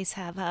I always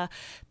have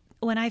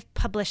when I've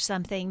published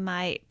something,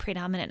 my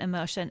predominant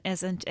emotion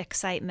isn't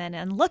excitement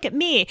and look at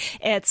me.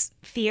 It's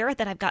fear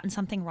that I've gotten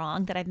something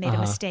wrong, that I've made a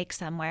mistake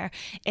somewhere.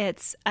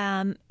 It's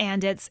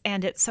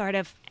sort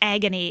of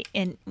agony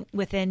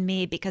within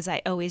me because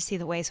I always see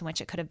the ways in which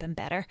it could have been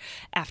better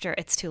after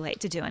it's too late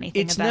to do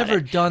anything about it. It's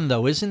never done,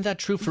 though. Isn't that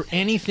true for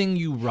anything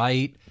you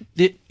write?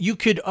 That you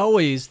could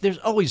there's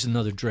always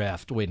another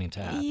draft waiting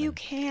to happen. You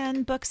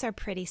can. Books are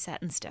pretty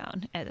set in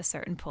stone at a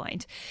certain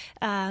point.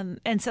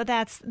 And so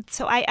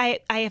I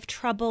have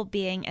trouble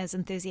being as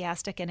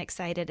enthusiastic and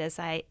excited as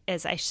I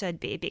should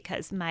be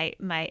because my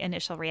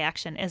initial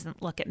reaction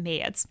isn't look at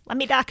me, it's let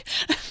me duck.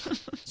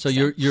 So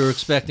you're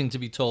expecting to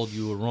be told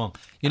you were wrong.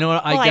 You know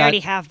what? I already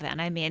have been.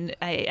 I mean,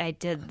 I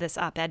did this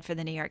op-ed for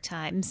the New York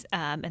Times,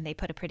 and they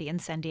put a pretty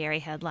incendiary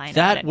headline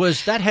on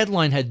it. That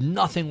headline had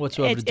nothing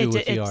whatsoever to do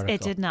with the article.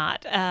 It did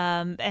not.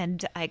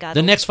 And I got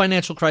the next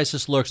financial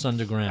crisis lurks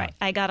underground. Right.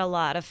 I got a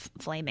lot of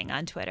flaming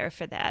on Twitter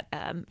for that.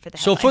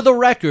 So for the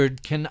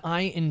record, can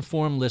I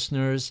inform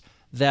listeners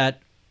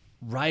that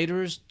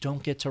writers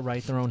don't get to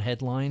write their own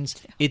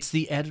headlines? It's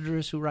the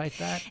editors who write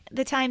that?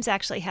 The Times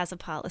actually has a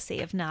policy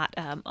of not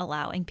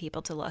allowing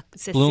people to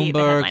see the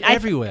Bloomberg, headline.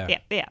 everywhere.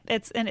 Yeah.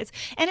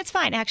 It's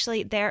fine.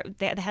 Actually,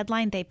 the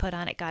headline they put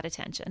on it got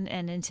attention.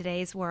 And in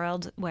today's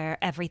world, where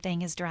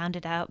everything is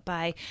drowned out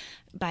by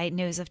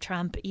news of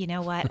Trump, you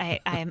know what?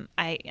 I'm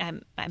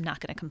not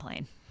going to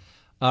complain.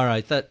 All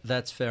right,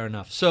 that's fair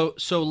enough. So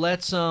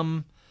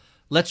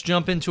let's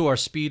jump into our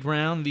speed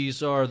round.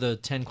 These are the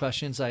 10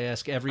 questions I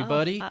ask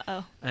everybody,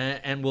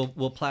 and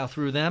we'll plow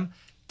through them.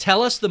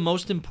 Tell us the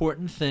most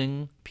important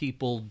thing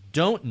people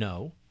don't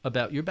know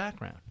about your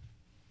background.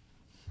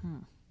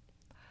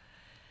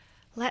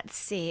 Let's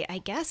see. I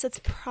guess it's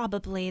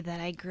probably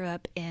that I grew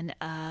up in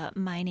a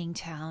mining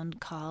town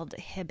called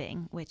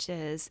Hibbing, which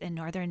is in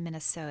northern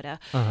Minnesota.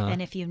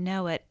 And if you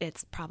know it,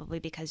 it's probably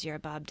because you're a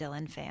Bob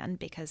Dylan fan,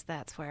 because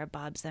that's where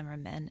Bob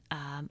Zimmerman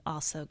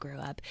also grew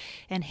up.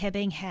 And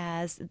Hibbing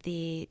has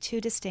the two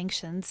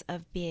distinctions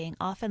of being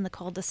often the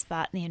coldest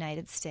spot in the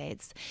United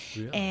States,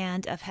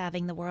 and of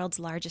having the world's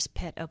largest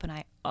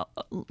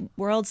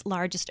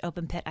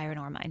open pit iron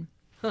ore mine.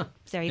 Huh.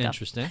 So there you go.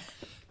 Interesting.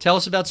 Tell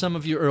us about some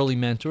of your early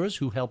mentors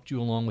who helped you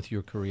along with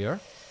your career.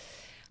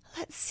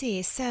 Let's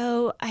see.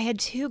 So I had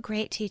two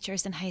great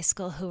teachers in high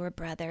school who were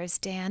brothers,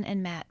 Dan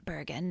and Matt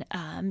Bergen.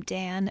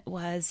 Dan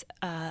was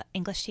an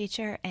English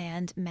teacher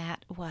and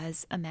Matt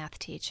was a math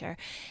teacher.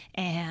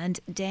 And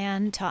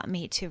Dan taught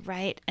me to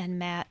write, and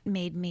Matt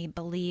made me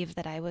believe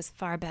that I was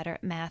far better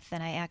at math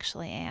than I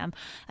actually am,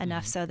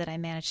 enough so that I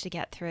managed to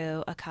get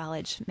through a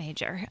college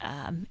major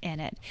in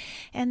it.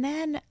 And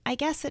then I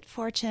guess at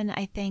Fortune,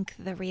 I think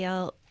the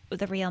real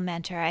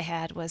mentor I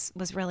had was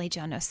really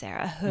Joe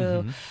Nocera,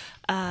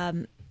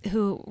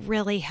 who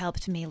really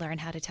helped me learn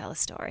how to tell a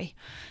story.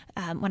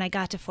 When I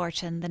got to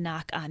Fortune, the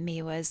knock on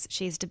me was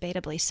she's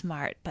debatably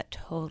smart, but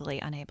totally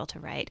unable to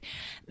write.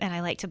 And I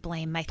like to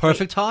blame my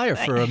perfect hire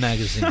for a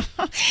magazine.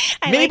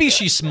 Maybe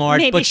she's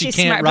smart, but she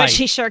can't write. But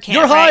she sure can't.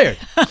 You're hired.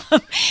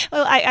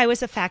 Well, I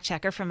was a fact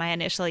checker for my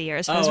initial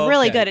years. So I was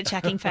really good at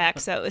checking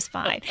facts, so it was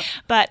fine.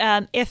 But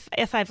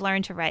if I've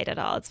learned to write at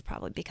all, it's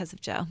probably because of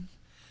Joe.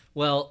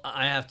 Well,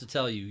 I have to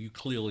tell you, you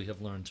clearly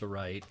have learned to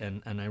write,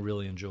 and I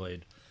really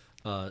enjoyed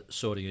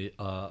Sorting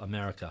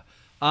America.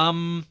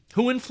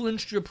 Who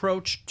influenced your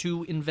approach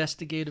to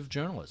investigative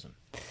journalism?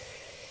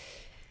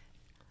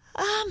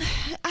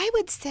 I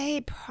would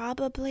say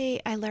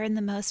probably I learned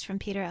the most from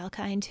Peter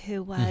Elkind,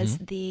 who was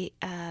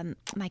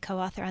my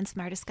co-author on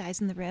Smartest Guys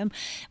in the Room.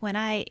 When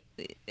I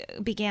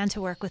began to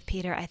work with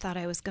Peter, I thought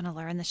I was going to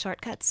learn the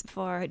shortcuts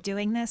for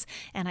doing this,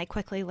 and I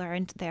quickly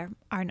learned there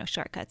are no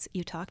shortcuts.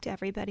 You talk to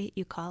everybody,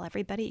 you call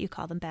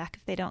them back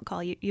if they don't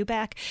call you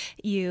back.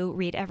 You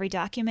read every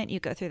document, you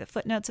go through the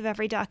footnotes of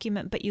every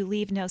document, but you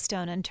leave no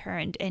stone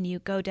unturned, and you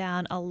go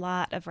down a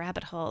lot of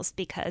rabbit holes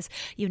because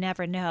you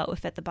never know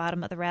if at the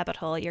bottom of the rabbit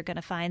hole you're going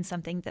to find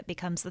something that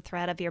becomes the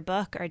thread of your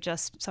book or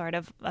just sort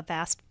of a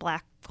vast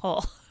black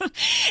hole.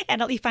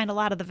 And you find a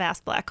lot of the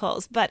vast black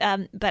holes. But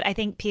I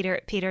think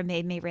Peter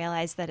made me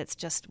realize that it's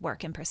just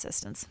work and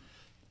persistence.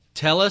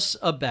 Tell us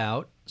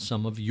about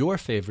some of your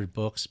favorite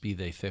books, be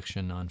they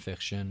fiction,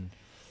 nonfiction,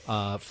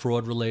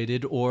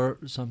 fraud-related or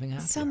something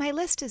happier? So my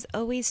list is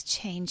always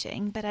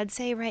changing, but I'd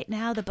say right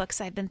now the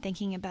books I've been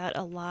thinking about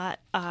a lot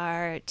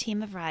are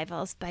Team of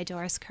Rivals by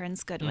Doris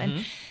Kearns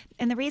Goodwin.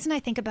 And the reason I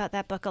think about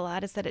that book a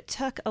lot is that it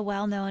took a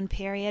well-known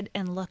period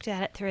and looked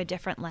at it through a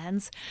different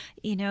lens,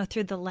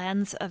 through the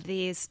lens of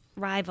these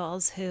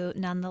rivals who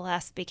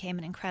nonetheless became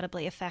an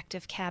incredibly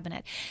effective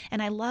cabinet.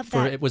 And I love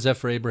that. Was that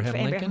for Abraham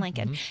Lincoln? Abraham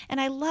Lincoln. And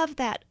I love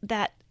that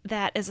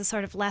as a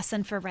sort of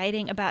lesson for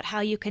writing about how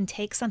you can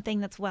take something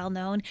that's well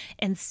known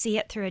and see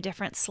it through a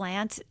different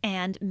slant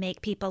and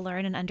make people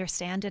learn and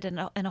understand it in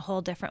a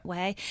whole different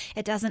way.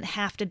 It doesn't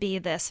have to be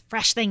this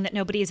fresh thing that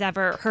nobody's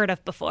ever heard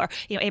of before.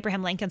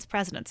 Abraham Lincoln's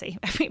presidency.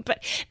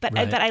 But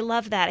I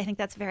love that. I think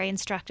that's very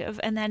instructive.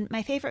 And then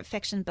my favorite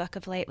fiction book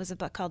of late was a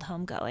book called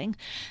Homegoing.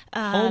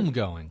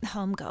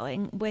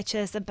 Homegoing, which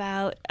is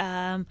about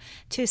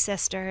two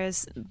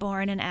sisters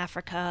born in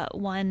Africa.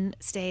 One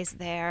stays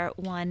there.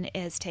 One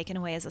is taken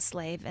away as a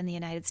slave in the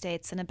United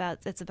States, and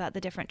it's about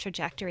the different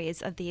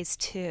trajectories of these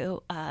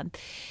two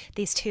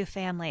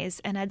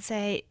families. And I'd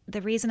say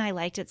the reason I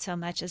liked it so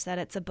much is that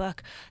it's a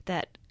book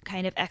that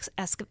kind of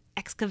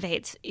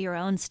excavates your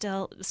own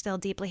still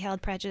deeply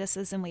held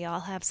prejudices, and we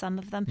all have some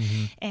of them.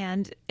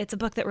 And it's a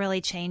book that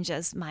really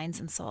changes minds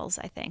and souls,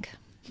 I think.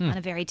 On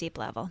a very deep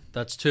level.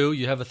 That's two.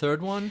 You have a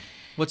third one?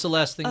 What's the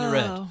last thing you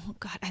read? Oh,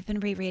 God. I've been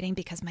rereading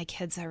because my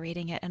kids are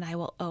reading it, and I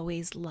will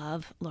always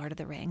love Lord of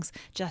the Rings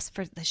just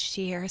for the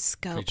sheer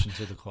scope. Preaching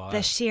to the choir.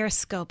 The sheer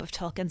scope of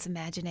Tolkien's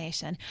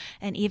imagination.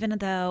 And even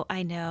though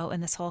I know,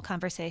 and this whole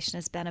conversation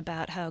has been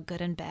about how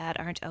good and bad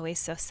aren't always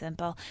so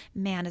simple,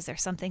 man, is there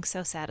something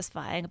so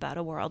satisfying about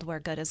a world where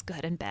good is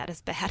good and bad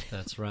is bad.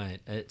 That's right.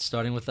 It's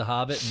starting with The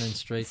Hobbit and then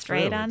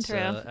straight on through.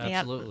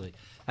 Absolutely. Yep.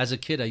 As a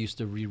kid, I used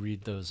to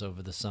reread those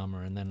over the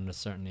summer, and then at a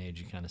certain age,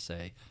 you kind of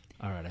say,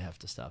 all right, I have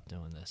to stop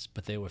doing this.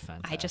 But they were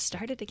fantastic. I just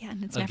started again.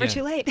 It's never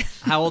too late.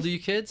 How old are you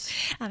kids?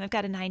 I've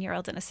got a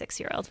 9-year-old and a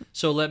 6-year-old.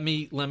 So let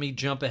me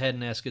jump ahead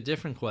and ask a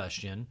different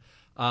question.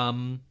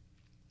 What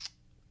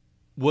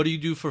do you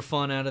do for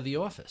fun out of the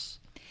office?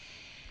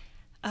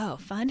 Oh,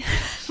 fun.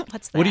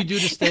 What's that? What do you do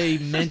to stay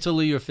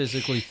mentally or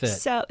physically fit?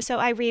 So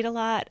I read a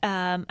lot.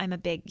 I'm a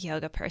big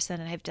yoga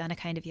person, and I've done a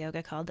kind of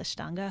yoga called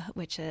Ashtanga,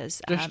 which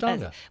is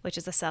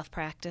a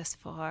self-practice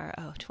for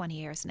 20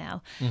 years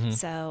now.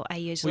 So I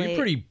usually... Well, you're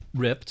pretty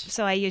ripped.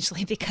 So I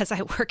usually, because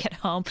I work at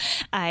home,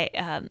 I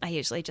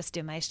usually just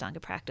do my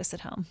Ashtanga practice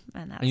at home.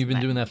 And you've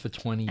been doing that for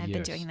 20 years? I've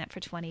been doing that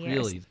for 20 years.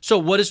 Really? So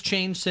what has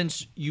changed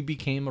since you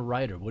became a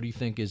writer? What do you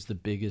think is the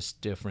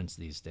biggest difference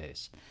these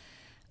days?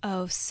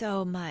 Oh,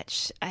 so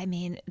much. I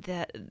mean,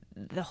 the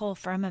whole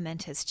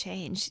firmament has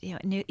changed.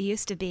 It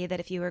used to be that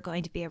if you were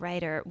going to be a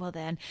writer, well,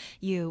 then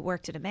you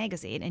worked at a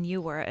magazine and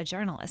you were a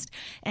journalist.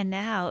 And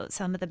now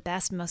some of the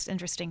best, most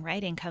interesting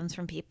writing comes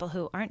from people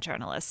who aren't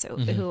journalists,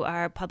 who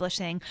are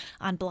publishing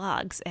on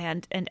blogs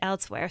and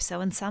elsewhere.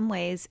 So in some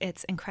ways,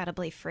 it's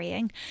incredibly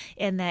freeing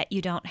in that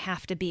you don't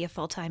have to be a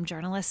full-time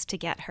journalist to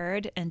get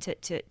heard and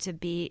to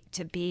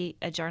be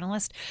a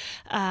journalist.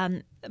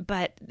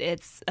 But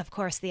it's, of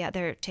course, the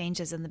other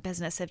changes in the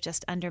business have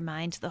just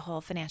undermined the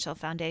whole financial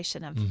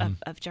foundation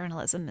of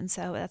journalism. And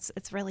so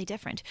it's really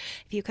different.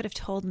 If you could have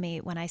told me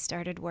when I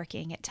started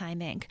working at Time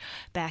Inc.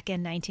 back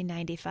in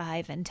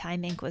 1995, and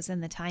Time Inc. was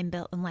in the Time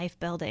and Life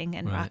building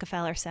in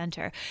Rockefeller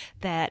Center,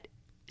 that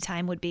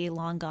Time would be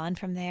long gone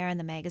from there and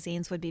the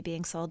magazines would be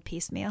being sold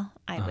piecemeal,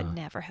 I would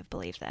never have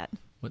believed that.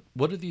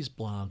 What are these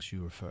blogs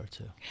you refer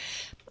to?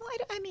 Well,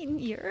 I mean,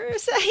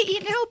 yours.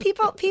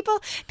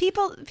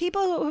 People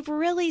who have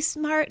really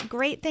smart,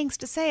 great things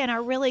to say and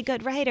are really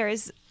good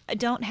writers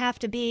don't have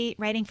to be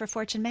writing for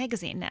Fortune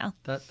magazine now.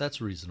 That's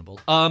reasonable.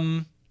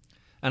 And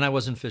I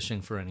wasn't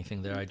fishing for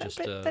anything there. I just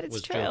but it's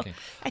was true. joking.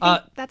 I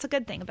think that's a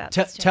good thing about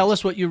this. Tell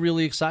us what you're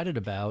really excited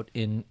about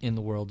in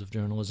the world of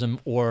journalism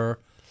or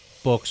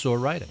books or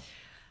writing.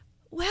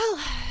 Well,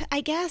 I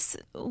guess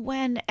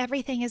when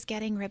everything is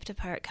getting ripped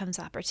apart comes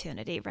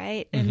opportunity,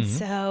 right? And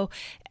so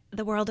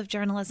the world of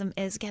journalism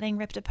is getting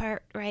ripped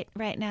apart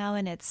right now,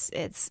 and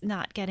it's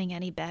not getting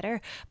any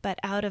better. But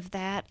out of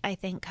that, I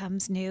think,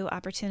 comes new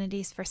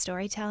opportunities for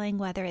storytelling,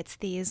 whether it's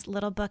these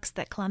little books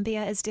that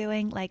Columbia is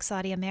doing, like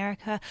Saudi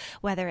America,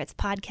 whether it's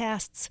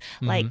podcasts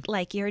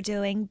like you're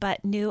doing,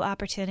 but new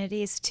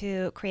opportunities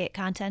to create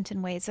content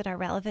in ways that are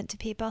relevant to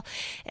people.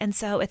 And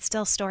so it's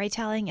still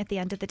storytelling at the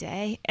end of the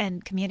day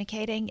and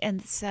communicating.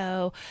 And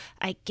so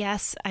I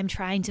guess I'm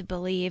trying to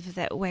believe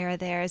that where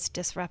there's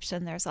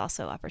disruption, there's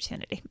also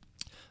opportunity.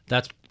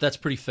 That's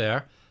pretty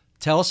fair.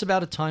 Tell us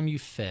about a time you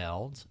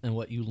failed and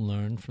what you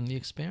learned from the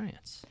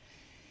experience.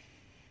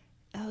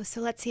 Oh,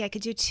 so let's see. I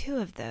could do two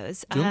of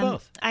those. Do them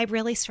both. I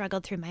really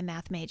struggled through my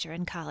math major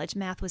in college.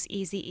 Math was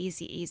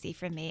easy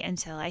for me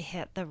until I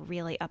hit the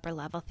really upper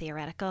level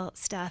theoretical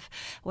stuff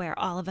where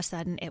all of a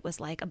sudden it was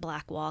like a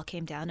black wall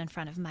came down in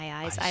front of my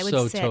eyes. I would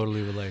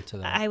totally relate to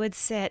that. I would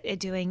sit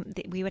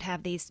we would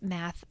have these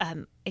math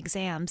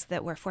exams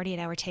that were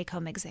 48-hour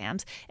take-home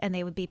exams, and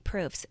they would be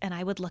proofs, and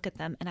I would look at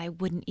them and I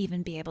wouldn't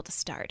even be able to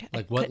start.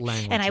 Like what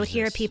language And I would is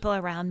hear this? people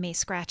around me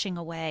scratching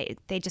away.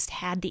 They just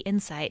had the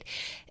insight.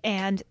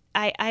 And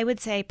I would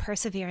say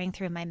persevering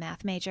through my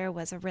math major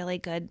was a really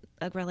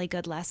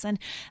good lesson.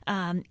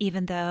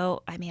 Even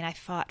though, I mean, I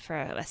fought for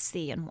a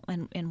C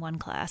in one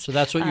class. So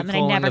that's what you're and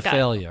calling a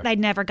failure. I'd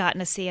never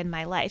gotten a C in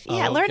my life. Oh,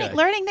 Yeah, okay.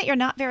 learning that you're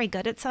not very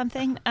good at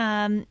something.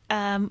 So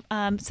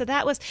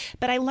that was,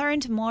 but I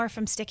learned more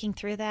from sticking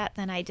through that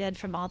than I did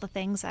from all the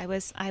things I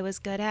was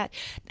good at.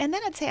 And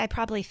then I'd say I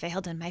probably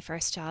failed in my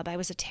first job. I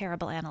was a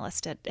terrible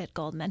analyst at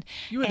Goldman.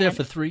 You were there And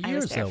for 3 years, I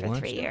was there though, for weren't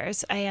 3 you?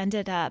 years. I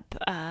ended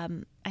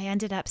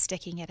up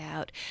sticking it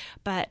out,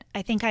 but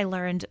I think I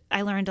learned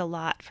a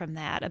lot from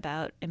that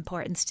about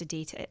importance to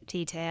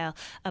detail,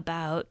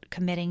 about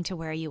committing to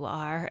where you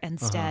are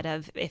instead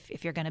of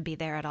if you're going to be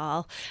there at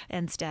all,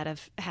 instead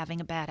of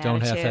having a bad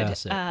Don't attitude.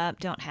 half-ass it.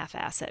 Don't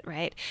half-ass it,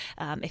 right?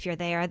 If you're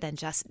there, then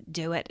just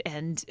do it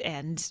and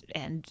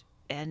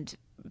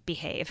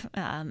behave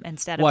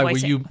instead of Why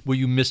voicing. were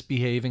you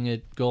misbehaving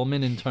at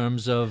Goldman in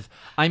terms of?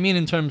 I mean,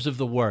 in terms of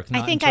the work.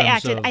 Not I think in I terms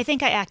acted. Of, I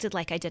think I acted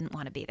like I didn't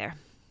want to be there.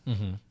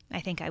 Mm-hmm. I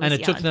think I was and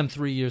it young. took them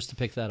 3 years to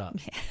pick that up.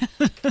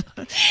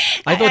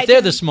 I thought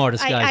they're the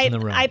smartest guys in the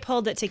room. I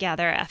pulled it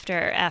together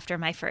after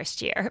my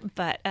first year,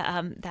 but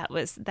that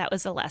was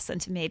a lesson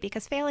to me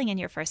because failing in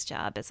your first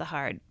job is a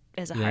hard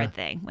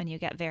thing when you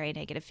get very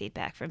negative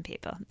feedback from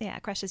people. Yeah,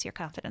 it crushes your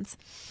confidence.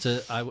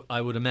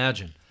 I would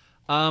imagine.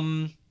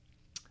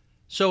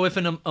 So if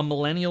a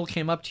millennial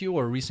came up to you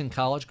or a recent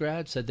college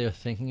grad said they're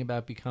thinking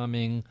about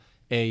becoming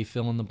a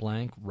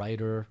fill-in-the-blank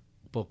writer,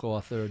 book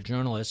author,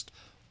 journalist,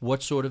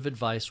 what sort of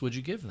advice would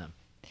you give them?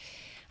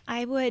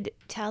 I would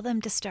tell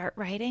them to start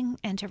writing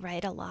and to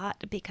write a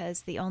lot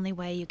because the only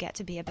way you get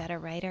to be a better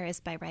writer is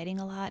by writing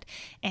a lot,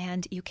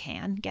 and you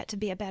can get to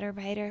be a better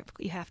writer.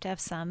 You have to have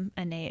some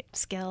innate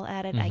skill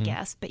at it, I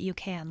guess, but you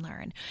can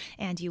learn,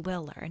 and you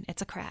will learn.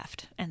 It's a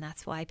craft, and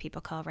that's why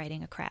people call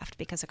writing a craft,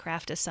 because a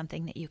craft is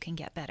something that you can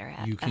get better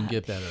at. You can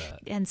get better at.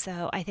 And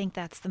so I think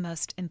that's the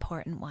most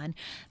important one.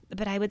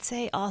 But I would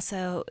say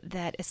also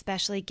that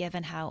especially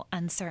given how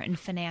uncertain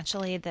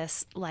financially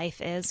this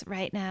life is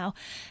right now,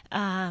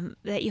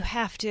 that you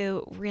have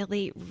to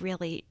really,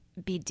 really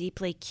be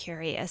deeply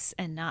curious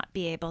and not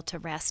be able to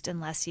rest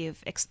unless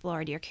you've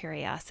explored your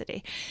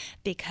curiosity,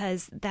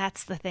 because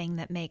that's the thing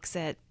that makes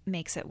it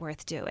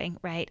worth doing,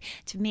 right?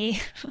 To me,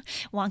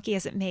 wonky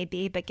as it may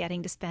be, but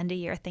getting to spend a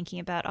year thinking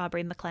about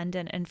Aubrey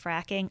McClendon and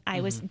fracking,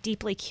 I was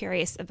deeply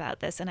curious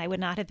about this, and I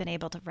would not have been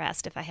able to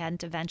rest if I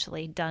hadn't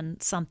eventually done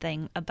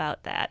something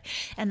about that.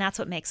 And that's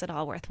what makes it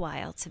all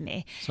worthwhile to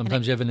me.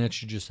 Sometimes you have an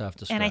itch you just have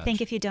to scratch. And I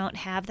think if you don't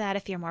have that,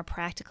 if you're more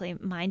practically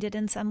minded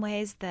in some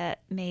ways,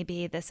 that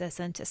maybe this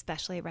isn't,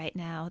 especially right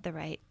now, the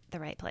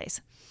right place.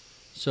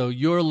 So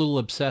you're a little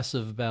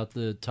obsessive about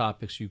the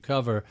topics you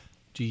cover.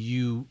 Do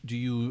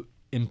you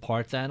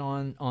impart that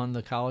on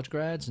the college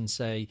grads and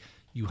say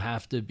you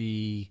have to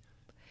be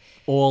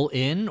all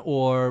in,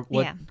 or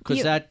what? Yeah.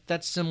 Because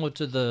that's similar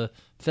to the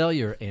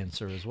failure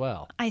answer as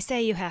well. I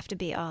say you have to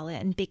be all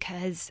in,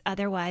 because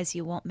otherwise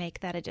you won't make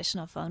that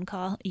additional phone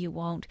call.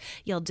 You'll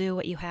do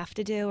what you have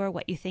to do or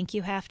what you think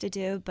you have to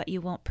do, but you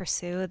won't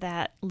pursue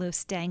that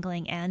loose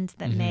dangling end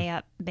that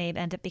may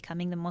end up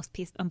becoming the most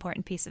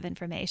important piece of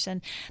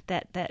information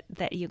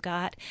that you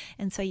got.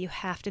 And so you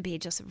have to be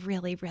just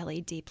really,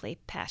 really deeply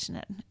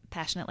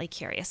passionately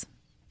curious.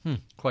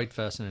 Quite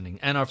fascinating.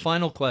 And our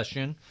final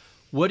question,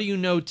 what do you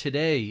know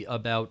today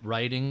about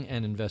writing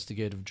and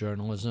investigative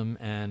journalism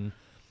and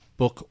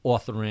book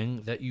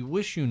authoring that you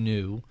wish you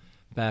knew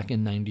back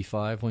in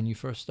 95 when you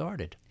first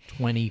started,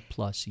 20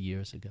 plus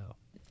years ago?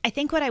 I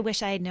think what I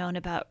wish I had known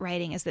about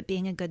writing is that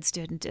being a good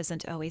student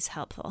isn't always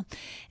helpful.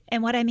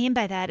 And what I mean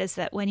by that is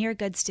that when you're a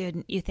good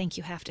student, you think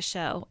you have to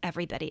show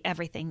everybody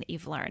everything that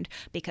you've learned,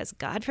 because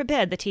God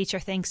forbid the teacher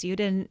thinks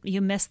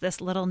you missed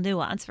this little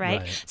nuance,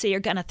 right? So you're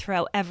going to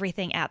throw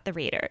everything at the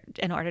reader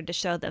in order to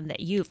show them that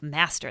you've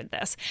mastered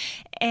this.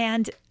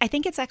 And I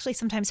think it's actually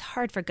sometimes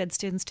hard for good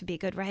students to be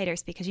good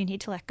writers, because you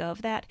need to let go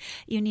of that.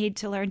 You need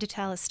to learn to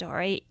tell a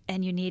story,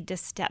 and you need to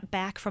step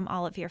back from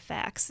all of your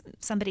facts.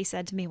 Somebody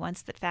said to me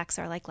once that facts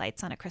are like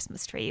lights on a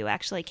Christmas tree. You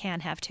actually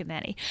can have too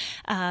many.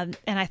 And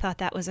I thought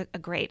that was a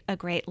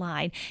great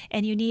line.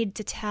 And you need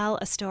to tell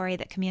a story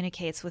that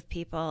communicates with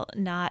people,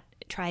 not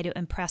try to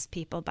impress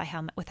people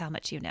with how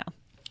much you know.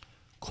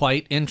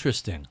 Quite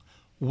interesting.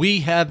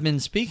 We have been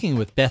speaking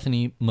with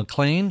Bethany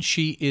McClain.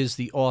 She is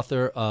the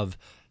author of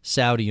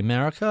Saudi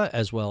America,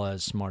 as well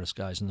as Smartest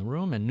Guys in the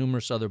Room, and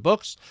numerous other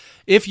books.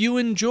 If you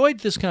enjoyed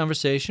this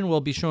conversation,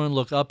 well, be sure and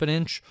look up an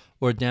inch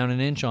or down an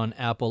inch on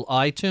Apple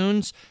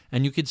iTunes,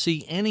 and you can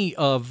see any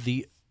of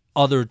the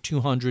other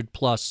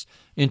 200-plus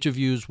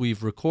interviews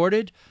we've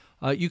recorded.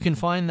 You can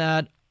find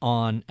that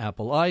on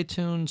Apple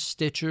iTunes,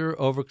 Stitcher,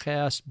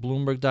 Overcast,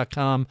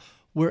 Bloomberg.com,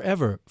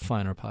 wherever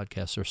finer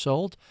podcasts are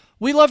sold.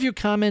 We love your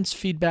comments,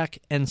 feedback,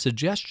 and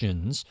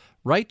suggestions.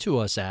 Write to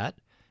us at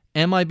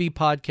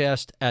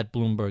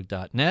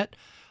mibpodcast@bloomberg.net.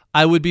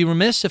 I would be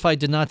remiss if I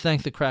did not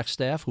thank the crack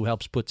staff who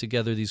helps put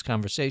together these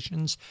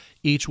conversations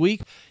each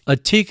week.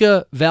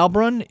 Atika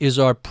Valbrun is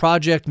our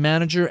project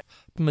manager.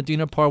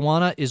 Medina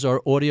Parwana is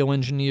our audio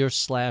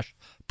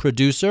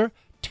engineer/producer.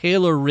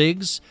 Taylor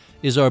Riggs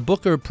is our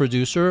booker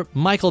producer.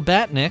 Michael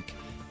Batnick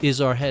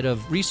is our head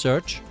of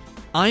research.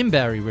 I'm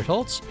Barry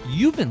Ritholtz.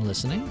 You've been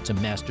listening to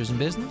Masters in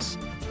Business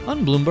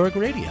on Bloomberg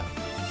Radio.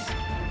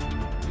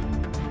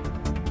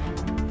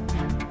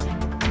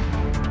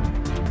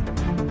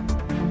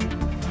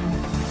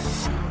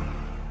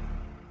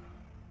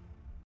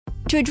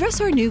 To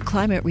address our new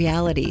climate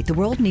reality, the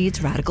world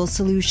needs radical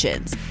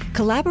solutions.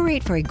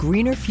 Collaborate for a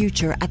greener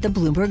future at the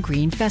Bloomberg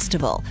Green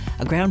Festival,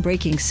 a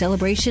groundbreaking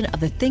celebration of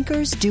the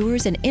thinkers,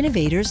 doers, and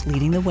innovators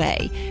leading the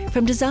way.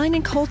 From design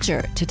and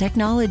culture to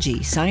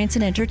technology, science,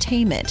 and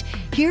entertainment,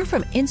 hear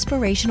from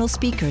inspirational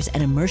speakers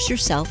and immerse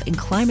yourself in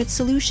climate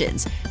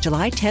solutions.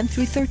 July 10th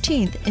through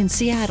 13th in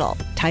Seattle.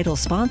 Title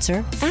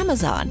sponsor,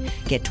 Amazon.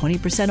 Get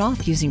 20%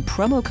 off using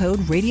promo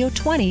code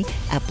RADIO20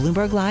 at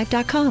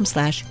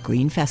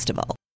BloombergLive.com/Green Festival.